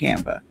do them in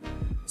Canva.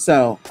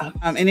 So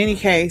in any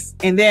case,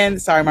 and then,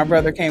 sorry, my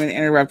brother came and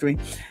interrupted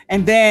me.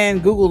 And then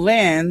Google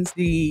Lens,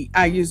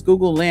 I use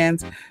Google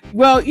Lens.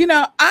 Well,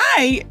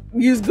 I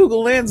use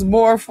Google Lens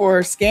more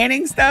for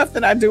scanning stuff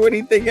than I do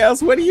anything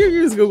else. What do you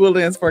use Google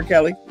Lens for,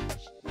 Kelly?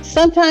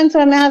 Sometimes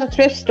I'm out of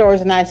thrift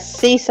stores and I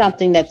see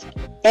something that's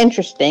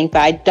interesting,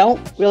 but I don't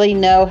really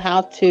know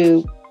how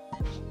to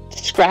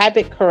describe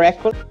it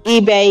correctly.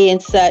 eBay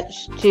and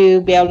such,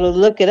 to be able to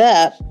look it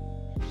up,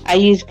 I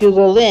use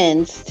Google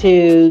Lens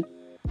to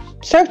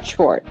search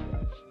for it.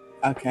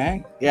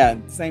 Okay. Yeah,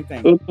 same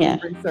thing. Yeah.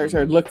 Research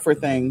or look for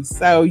things.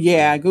 So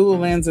yeah, Google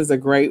Lens is a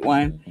great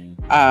one.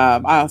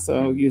 I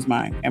also use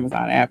my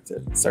Amazon app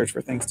to search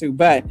for things too.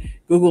 But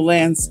Google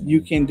Lens,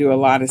 you can do a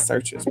lot of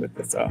searches with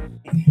it. So,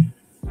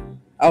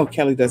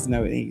 Kelly doesn't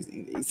know these.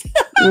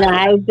 No,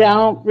 I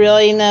don't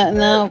really know.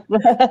 No.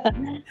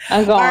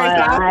 I'm going. All right,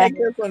 so I'll take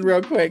this one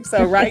real quick.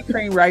 So, Right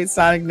Cream, Right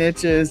Sonic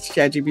Niches,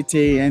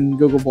 ChatGPT, and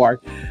Google Bard.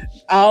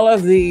 All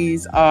of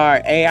these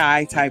are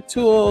AI type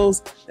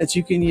tools that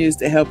you can use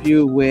to help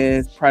you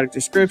with product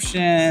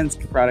descriptions,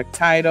 product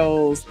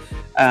titles,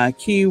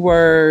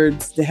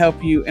 keywords, to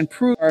help you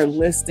improve your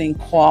listing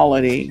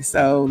quality.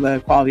 So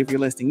the quality of your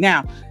listing.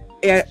 Now,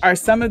 Are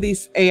some of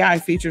these AI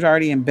features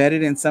already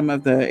embedded in some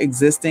of the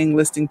existing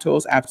listing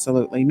tools?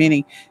 Absolutely.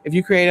 Meaning, if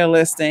you create a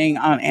listing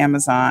on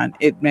Amazon,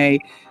 it may,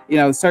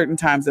 certain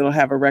times it'll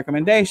have a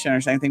recommendation,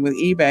 or same thing with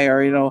eBay,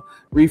 or it'll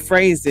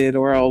rephrase it,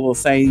 or it'll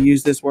say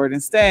use this word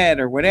instead,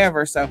 or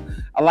whatever. So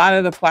a lot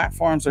of the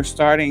platforms are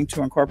starting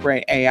to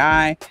incorporate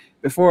AI.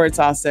 Before it's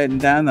all said and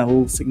done,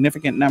 a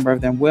significant number of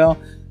them will.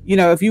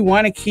 If you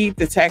want to keep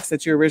the text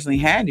that you originally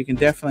had, you can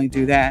definitely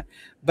do that.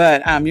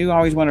 But you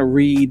always want to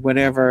read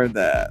whatever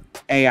the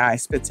AI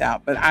spits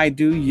out. But I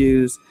do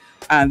use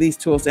these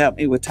tools to help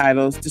me with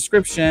titles,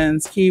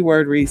 descriptions,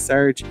 keyword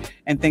research,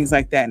 and things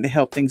like that, and to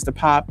help things to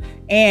pop.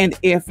 And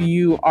if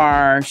you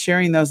are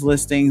sharing those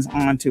listings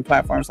onto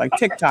platforms like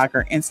TikTok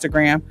or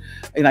Instagram,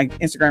 like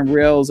Instagram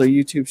Reels or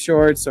YouTube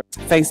Shorts or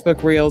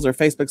Facebook Reels or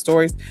Facebook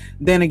Stories,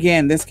 then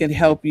again, this can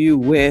help you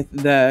with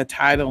the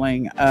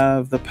titling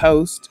of the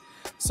post,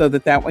 so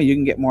that way you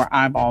can get more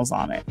eyeballs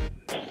on it.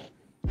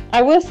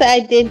 I will say I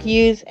did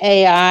use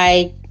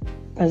AI.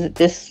 Was it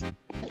this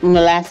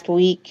last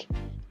week?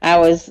 I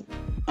was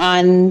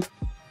on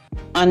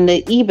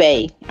the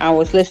eBay. I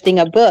was listing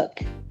a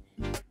book,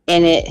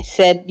 and it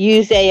said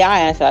use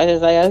AI. So I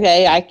was like,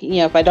 okay,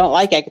 if I don't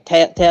like it, I could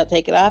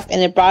take it off.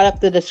 And it brought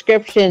up the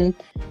description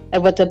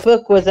of what the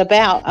book was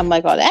about. I'm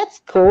like, oh,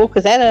 that's cool,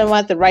 because I don't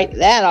want to write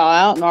that all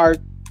out or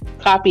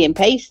copy and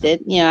paste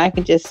it. I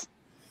can just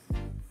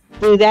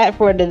do that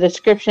for the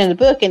description of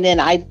the book, and then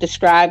I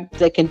describe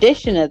the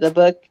condition of the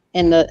book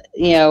in the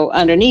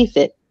underneath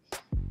it.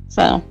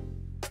 So,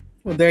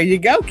 well, there you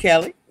go,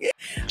 Kelly.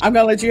 I'm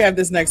gonna let you have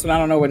this next one. I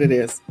don't know what it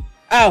is.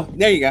 Oh,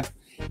 there you go.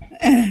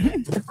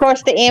 Of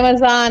course, the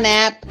Amazon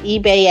app,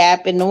 eBay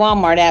app, and the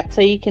Walmart app,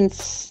 so you can,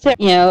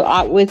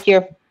 with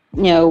your,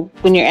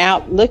 when you're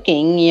out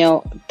looking,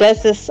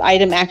 does this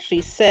item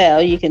actually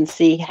sell? You can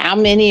see how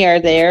many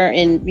are there,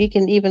 and you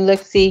can even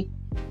see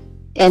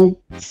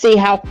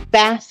how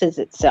fast is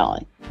it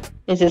selling.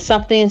 Is it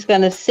something that's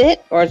going to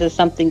sit, or is it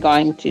something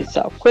going to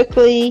sell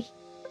quickly?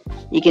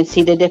 You can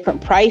see the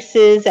different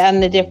prices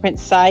on the different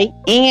site,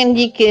 and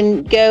you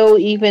can go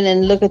even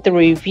and look at the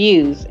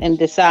reviews and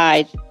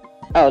decide,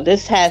 oh,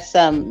 this has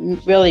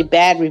some really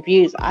bad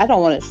reviews. I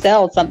don't want to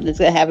sell something that's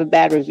going to have a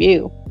bad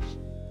review,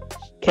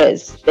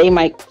 because they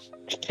might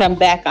come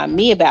back on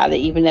me about it,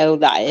 even though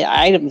the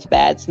item's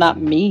bad. It's not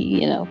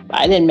me,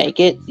 I didn't make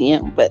it,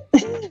 but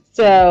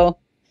so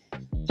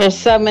there's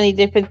so many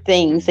different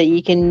things that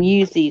you can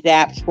use these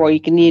apps for. You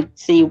can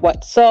see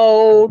what's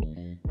sold,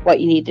 what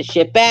you need to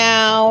ship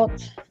out,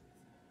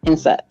 and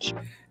such.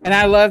 And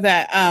I love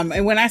that.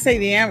 And when I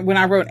say when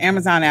I wrote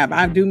Amazon app,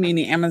 I do mean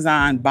the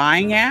Amazon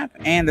buying app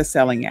and the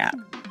selling app.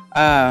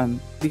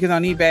 Because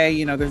on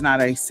eBay, there's not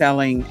a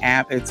selling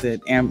app; it's an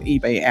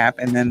eBay app.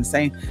 And then the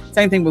same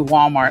thing with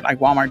Walmart. Like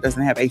Walmart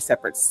doesn't have a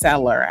separate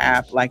seller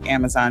app like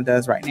Amazon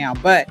does right now.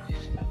 But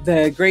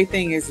the great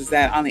thing is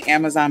that on the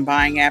Amazon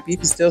buying app, you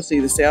can still see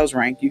the sales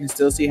rank. You can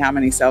still see how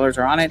many sellers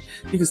are on it.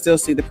 You can still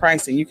see the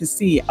pricing. You can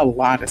see a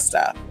lot of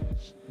stuff.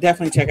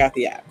 Definitely check out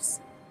the apps.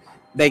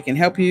 They can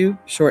help you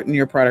shorten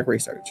your product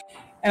research.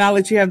 And I'll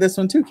let you have this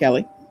one too,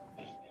 Kelly.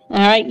 All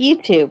right,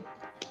 YouTube.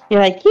 You're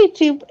like,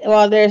 YouTube?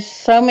 Well, there's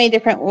so many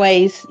different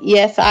ways.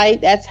 Yes,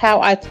 that's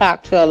how I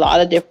talk to a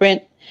lot of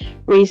different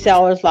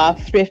resellers, a lot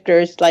of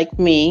thrifters like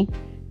me,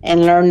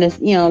 and learn this,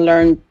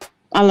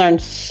 I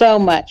learned so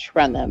much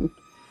from them.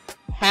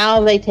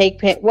 How they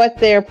take what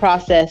their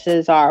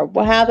processes are,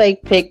 how they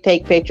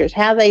take pictures,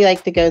 how they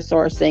like to go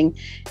sourcing.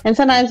 And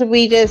sometimes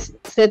we just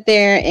sit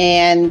there,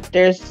 and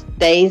there's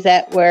days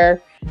that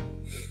we're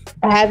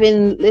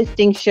having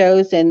listing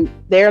shows, and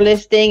they're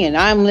listing and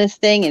I'm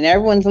listing and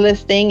everyone's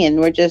listing,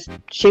 and we're just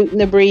shooting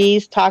the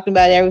breeze, talking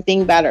about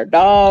everything about our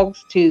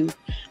dogs to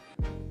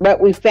what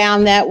we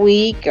found that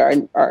week,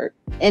 or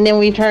and then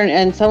we turn,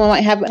 and someone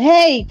might have,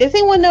 hey, does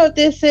anyone know what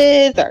this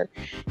is? Or,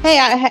 hey,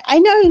 I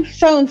know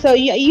so-and-so,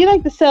 you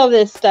like to sell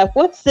this stuff.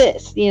 What's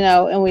this?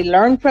 And we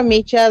learn from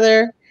each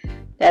other.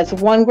 That's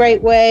one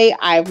great way.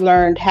 I've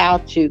learned how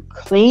to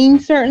clean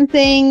certain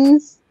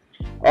things,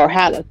 or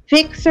how to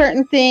fix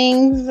certain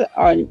things,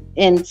 or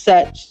and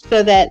such,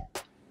 so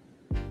that,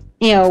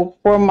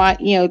 for my,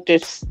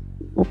 just,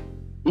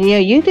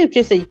 YouTube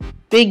just a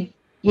big,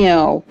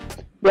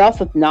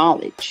 wealth of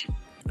knowledge.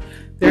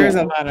 There's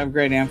a lot of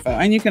great info.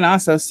 And you can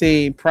also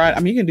see, you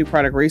can do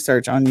product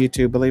research on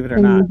YouTube, believe it or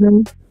not.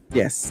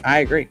 Yes, I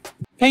agree.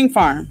 Ping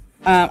Farm.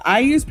 I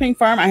use Ping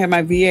Farm. I have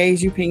my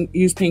VAs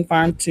use Ping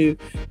Farm to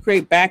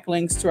create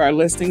backlinks to our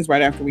listings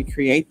right after we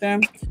create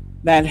them.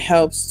 That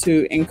helps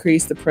to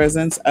increase the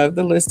presence of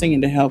the listing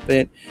and to help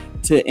it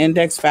to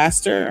index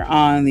faster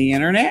on the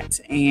internet.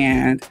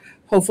 And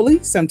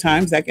hopefully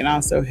sometimes that can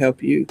also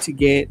help you to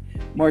get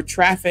more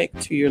traffic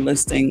to your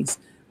listings,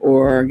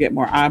 or get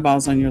more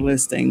eyeballs on your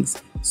listings,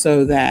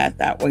 so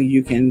that way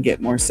you can get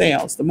more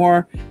sales. The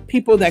more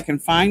people that can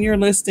find your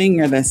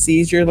listing or that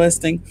sees your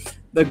listing,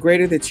 the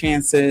greater the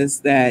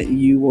chances that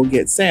you will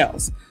get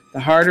sales. The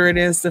harder it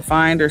is to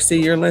find or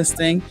see your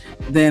listing,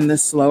 then the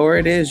slower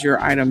it is your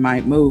item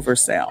might move or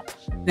sell.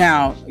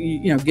 Now,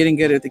 getting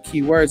good at the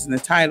keywords and the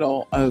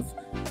title of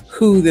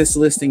who this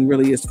listing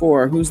really is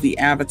for, who's the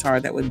avatar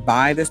that would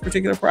buy this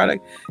particular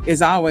product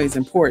is always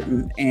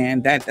important.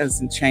 And that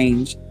doesn't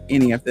change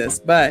any of this.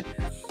 But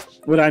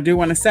what I do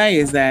want to say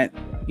is that,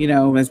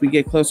 as we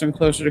get closer and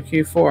closer to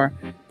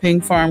Q4,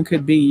 Ping Farm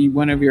could be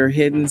one of your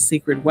hidden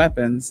secret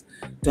weapons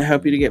to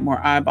help you to get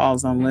more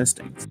eyeballs on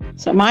listings.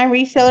 So my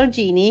reseller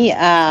genie,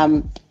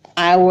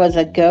 I was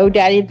a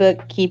GoDaddy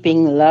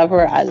bookkeeping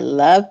lover. I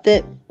loved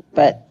it,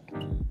 but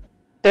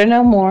they're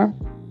no more.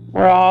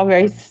 We're all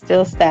very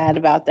still sad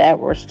about that.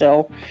 We're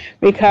still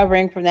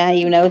recovering from that,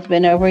 even though it's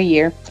been over a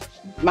year.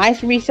 My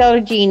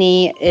reseller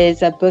genie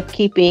is a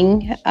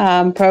bookkeeping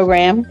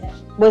program.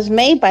 Was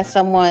made by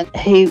someone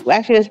who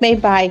actually was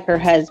made by her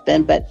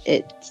husband, but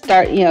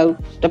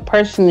the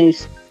person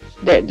who's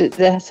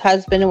the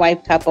husband and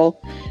wife couple,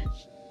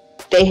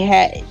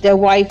 the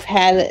wife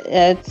had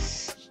a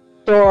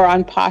store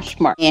on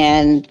Poshmark,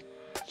 and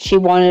she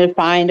wanted to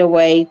find a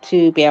way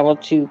to be able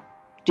to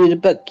do the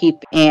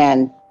bookkeeping.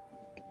 And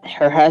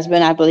her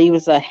husband, I believe,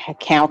 was an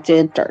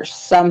accountant or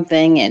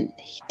something, and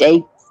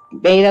they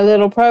made a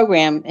little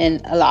program,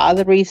 and a lot of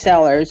the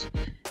resellers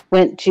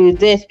went to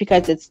this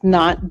because it's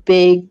not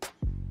big.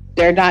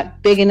 They're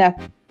not big enough.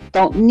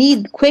 Don't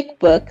need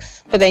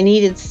QuickBooks, but they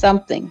needed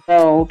something.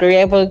 So they're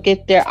able to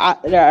get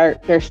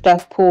their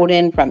stuff pulled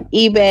in from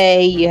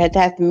eBay. You had to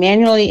have to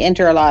manually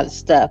enter a lot of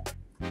stuff.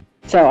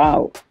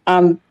 So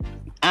I'm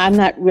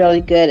not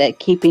really good at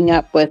keeping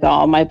up with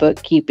all my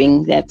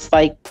bookkeeping. That's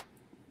like,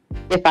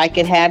 if I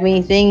could have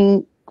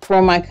anything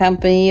for my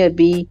company, it'd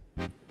be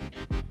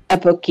a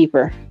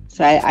bookkeeper.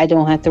 So I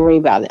don't have to worry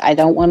about it. I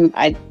don't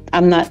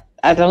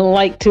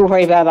like to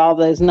worry about all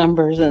those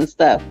numbers and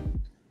stuff.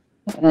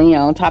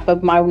 On top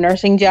of my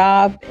nursing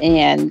job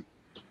and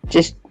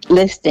just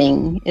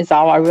listing is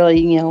all I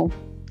really,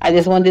 I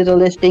just want to do the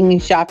listing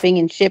and shopping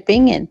and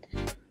shipping and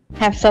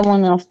have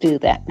someone else do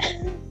that.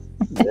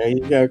 There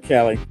you go,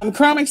 Kelly.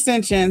 Chrome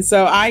extensions.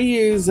 So I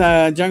use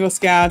Jungle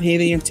Scout,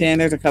 Helium 10.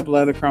 There's a couple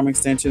other Chrome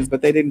extensions,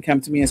 but they didn't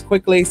come to me as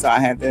quickly, so I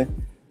had to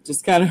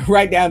just kind of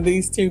write down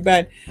these two.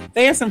 But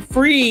they have some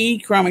free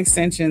Chrome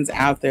extensions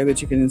out there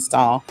that you can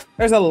install.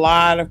 There's a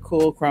lot of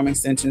cool Chrome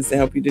extensions to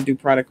help you to do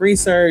product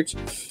research,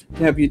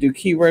 to help you do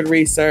keyword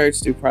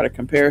research, do product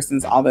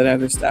comparisons, all that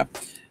other stuff.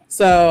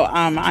 So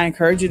I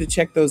encourage you to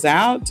check those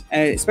out,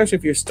 especially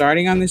if you're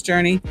starting on this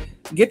journey.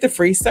 Get the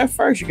free stuff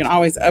first. You can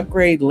always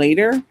upgrade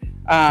later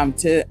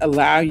to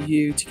allow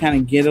you to kind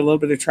of get a little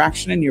bit of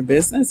traction in your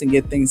business and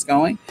get things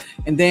going.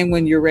 And then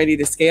when you're ready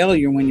to scale,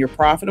 when you're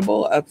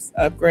profitable,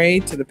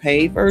 upgrade to the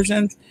paid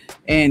versions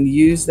and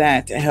use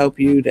that to help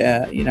you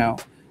to,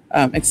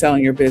 excel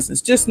in your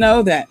business. Just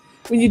know that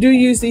when you do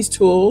use these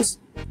tools,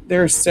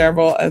 there are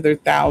several other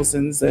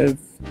thousands of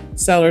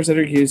sellers that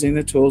are using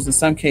the tools. In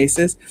some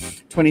cases,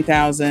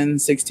 20,000,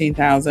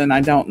 16,000.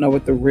 I don't know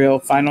what the real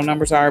final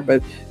numbers are,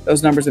 but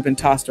those numbers have been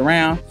tossed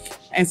around.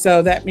 And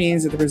so that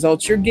means that the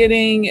results you're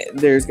getting,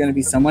 there's going to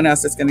be someone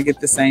else that's going to get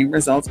the same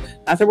results.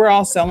 Not that we're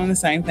all selling the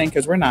same thing,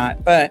 because we're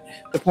not. But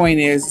the point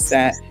is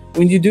that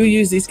when you do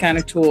use these kind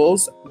of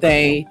tools,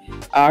 they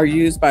are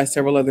used by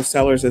several other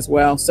sellers as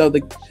well. So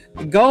the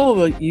goal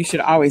that you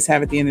should always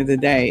have at the end of the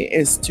day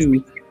is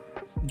to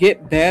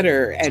get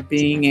better at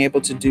being able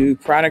to do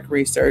product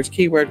research,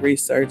 keyword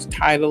research,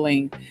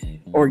 titling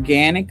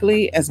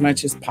organically as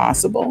much as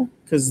possible,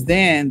 because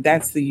then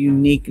that's the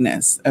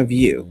uniqueness of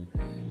you.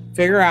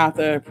 Figure out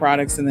the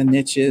products and the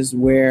niches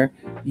where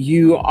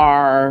you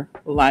are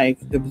like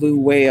the blue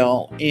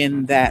whale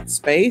in that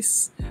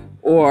space,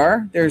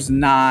 or there's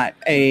not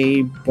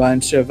a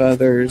bunch of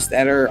others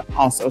that are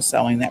also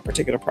selling that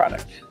particular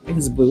product. I think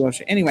it's a blue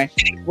ocean. Anyway,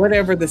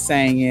 whatever the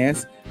saying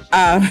is,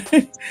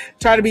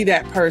 try to be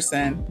that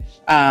person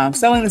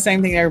selling the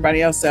same thing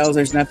everybody else sells.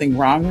 There's nothing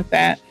wrong with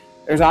that.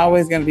 There's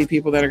always going to be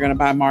people that are going to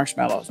buy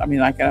marshmallows. I mean,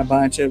 like a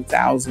bunch of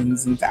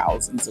thousands and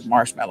thousands of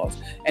marshmallows.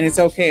 And it's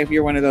okay if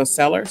you're one of those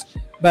sellers.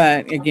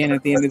 But again,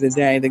 at the end of the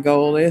day, the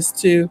goal is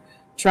to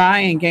try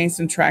and gain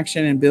some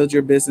traction and build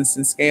your business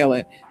and scale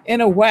it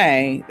in a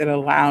way that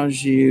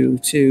allows you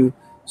to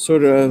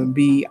sort of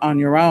be on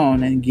your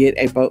own and get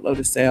a boatload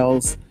of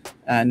sales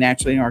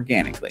naturally and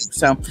organically.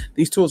 So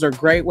these tools are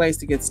great ways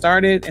to get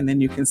started, and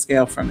then you can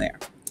scale from there.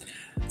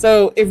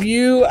 So if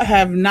you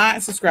have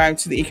not subscribed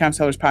to the eCom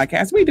Sellers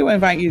Podcast, we do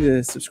invite you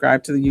to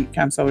subscribe to the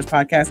eCom Sellers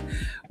Podcast.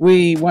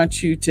 We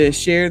want you to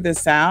share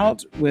this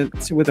out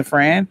with a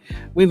friend.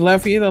 We'd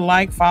love for you to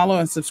like, follow,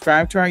 and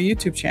subscribe to our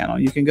YouTube channel.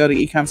 You can go to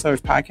eCom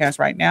Sellers Podcast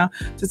right now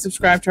to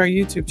subscribe to our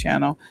YouTube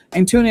channel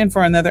and tune in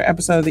for another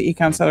episode of the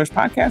eCom Sellers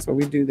Podcast, where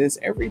we do this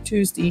every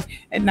Tuesday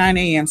at 9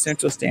 a.m.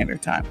 Central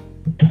Standard Time.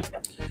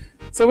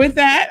 So with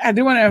that, I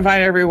do want to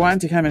invite everyone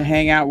to come and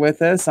hang out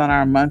with us on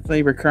our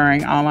monthly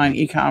recurring online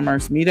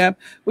e-commerce meetup.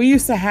 We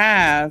used to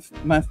have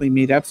monthly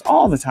meetups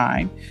all the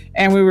time,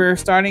 and we were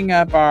starting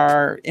up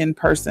our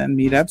in-person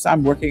meetups.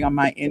 I'm working on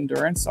my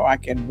endurance so I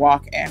can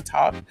walk and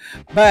talk,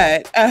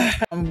 but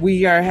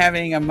we are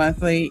having a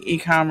monthly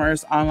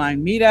e-commerce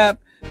online meetup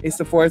It's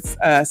the fourth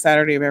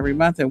Saturday of every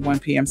month at 1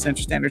 p.m.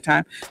 Central Standard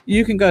Time.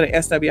 You can go to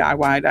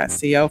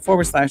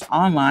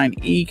swiy.co/online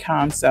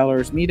eCom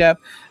sellers meetup.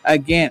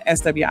 Again,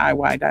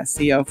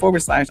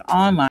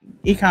 swiy.co/online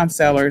eCom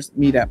sellers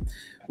meetup.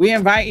 We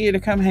invite you to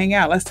come hang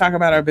out. Let's talk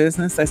about our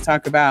business. Let's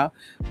talk about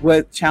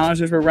what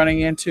challenges we're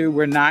running into.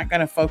 We're not going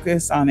to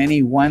focus on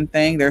any one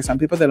thing. There are some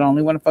people that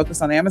only want to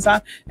focus on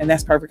Amazon, and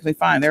that's perfectly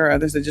fine. There are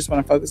others that just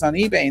want to focus on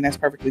eBay, and that's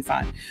perfectly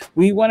fine.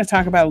 We want to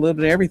talk about a little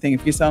bit of everything.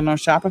 If you're selling on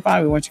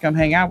Shopify, we want you to come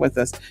hang out with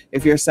us.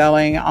 If you're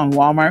selling on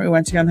Walmart, we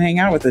want you to come hang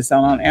out with us.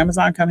 Selling on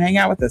Amazon, come hang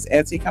out with us.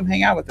 Etsy, come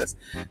hang out with us.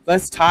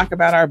 Let's talk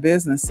about our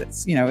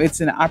businesses.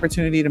 It's an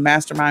opportunity to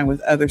mastermind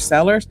with other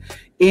sellers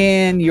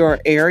in your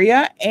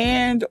area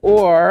and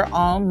or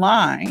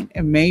online,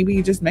 and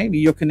maybe, just maybe,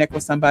 you'll connect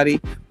with somebody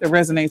that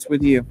resonates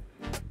with you.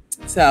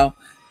 So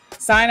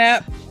sign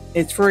up,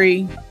 it's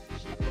free,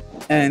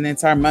 and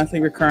it's our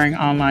monthly recurring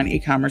online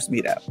e-commerce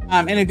meetup.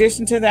 In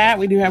addition to that,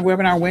 we do have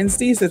webinar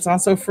Wednesdays. It's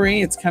also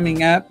free. It's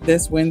coming up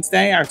this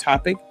Wednesday. Our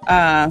topic,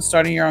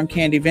 starting your own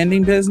candy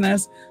vending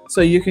business.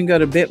 So you can go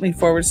to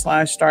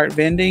bit.ly/start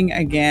vending.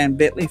 Again,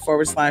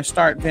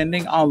 bit.ly/start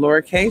vending, all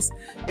lowercase.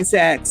 It's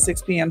at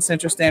 6 p.m.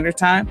 Central Standard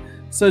Time.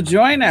 So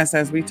join us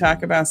as we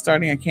talk about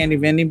starting a candy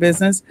vending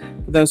business.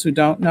 For those who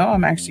don't know,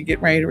 I'm actually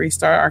getting ready to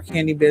restart our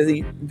candy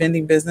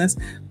vending business.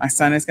 My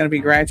son is going to be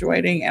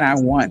graduating, and I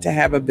want to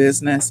have a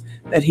business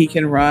that he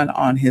can run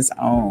on his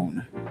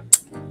own.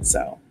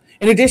 So,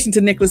 in addition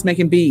to Nicholas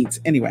making beads.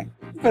 Anyway,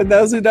 for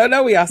those who don't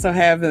know, we also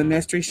have the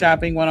Mystery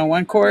Shopping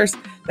 101 course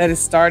that is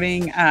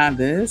starting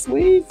this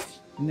week.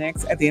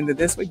 At the end of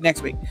this week,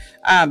 next week.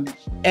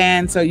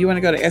 And so you want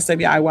to go to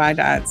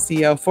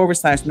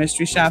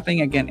swiy.co/mystery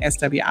shopping. Again,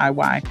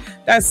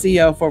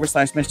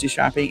 swiy.co/mystery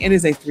shopping. It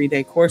is a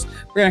 3-day course.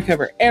 We're going to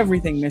cover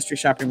everything mystery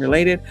shopping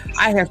related.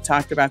 I have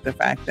talked about the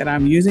fact that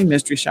I'm using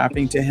mystery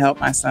shopping to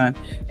help my son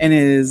in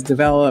his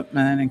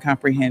development and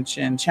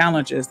comprehension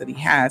challenges that he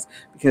has,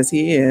 because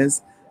he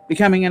is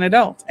becoming an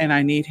adult, and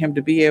I need him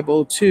to be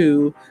able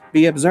to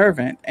be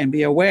observant and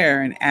be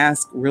aware and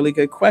ask really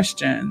good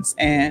questions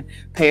and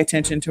pay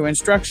attention to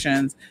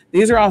instructions.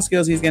 These are all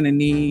skills he's going to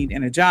need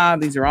in a job.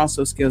 These are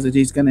also skills that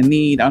he's going to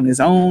need on his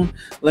own,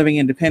 living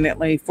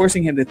independently,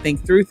 forcing him to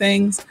think through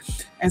things.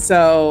 And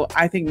so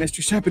I think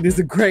mystery shopping is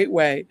a great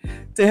way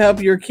to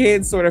help your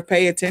kids sort of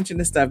pay attention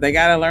to stuff. They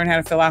got to learn how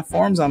to fill out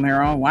forms on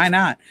their own. Why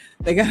not?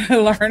 They got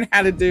to learn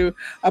how to do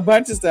a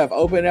bunch of stuff,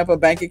 open up a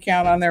bank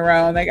account on their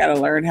own. They got to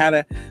learn how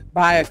to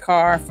buy a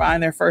car,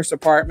 find their first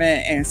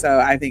apartment. And so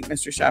I think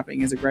mystery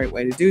shopping is a great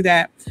way to do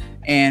that.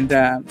 And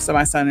so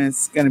my son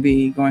is going to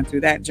be going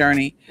through that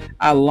journey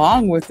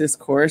along with this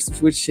course,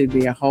 which should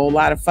be a whole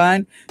lot of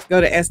fun.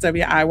 Go to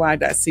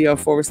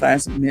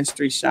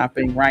swiy.co/mystery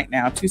shopping right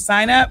now to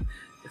sign up.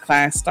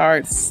 Class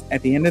starts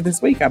at the end of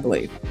this week, I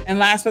believe. And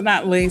last but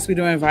not least, we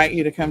do invite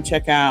you to come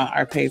check out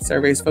our paid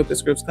surveys,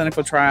 focus groups,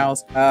 clinical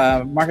trials,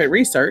 market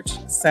research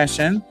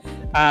session.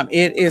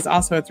 It is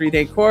also a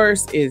 3-day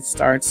course. It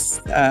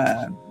starts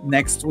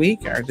next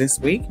week or this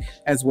week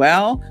as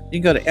well. You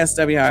can go to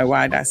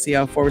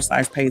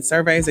swiy.co/paid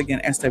surveys.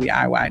 Again,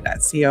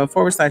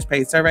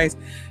 swiy.co/paid surveys.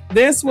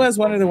 This was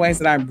one of the ways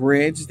that I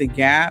bridged the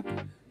gap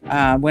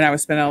when I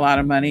was spending a lot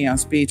of money on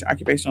speech,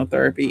 occupational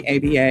therapy,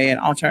 ABA, and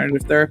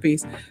alternative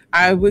therapies.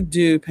 I would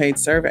do paid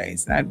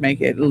surveys. I'd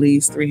make at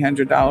least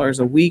 $300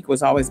 a week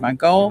was always my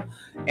goal,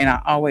 and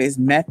I always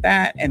met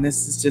that. And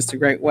this is just a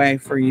great way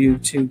for you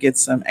to get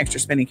some extra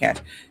spending cash.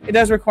 It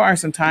does require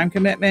some time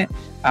commitment.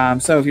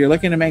 So if you're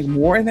looking to make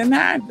more than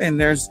that, then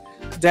there's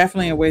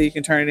definitely a way you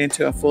can turn it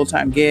into a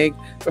full-time gig.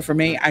 But for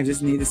me, I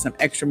just needed some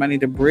extra money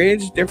to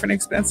bridge different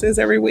expenses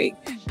every week.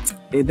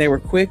 They were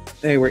quick,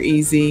 they were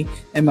easy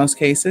in most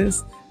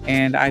cases,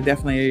 and I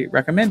definitely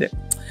recommend it.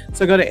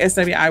 So go to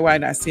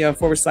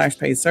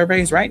swiy.co/paid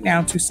surveys right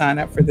now to sign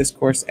up for this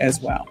course as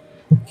well.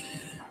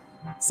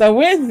 So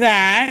with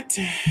that,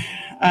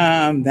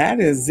 that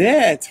is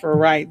it for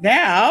right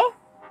now.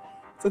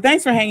 So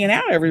thanks for hanging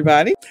out,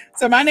 everybody.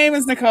 So my name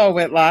is Nicole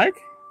Whitlock.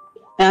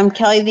 I'm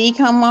Kelly, the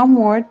eCom Mom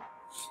Ward.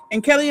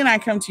 And Kelly and I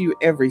come to you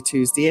every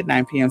Tuesday at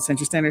 9 p.m.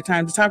 Central Standard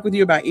Time to talk with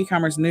you about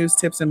e-commerce news,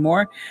 tips, and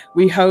more.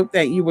 We hope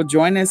that you will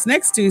join us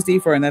next Tuesday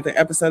for another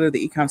episode of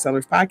the eCom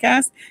Sellers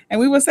Podcast. And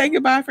we will say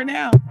goodbye for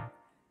now.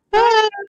 Bye.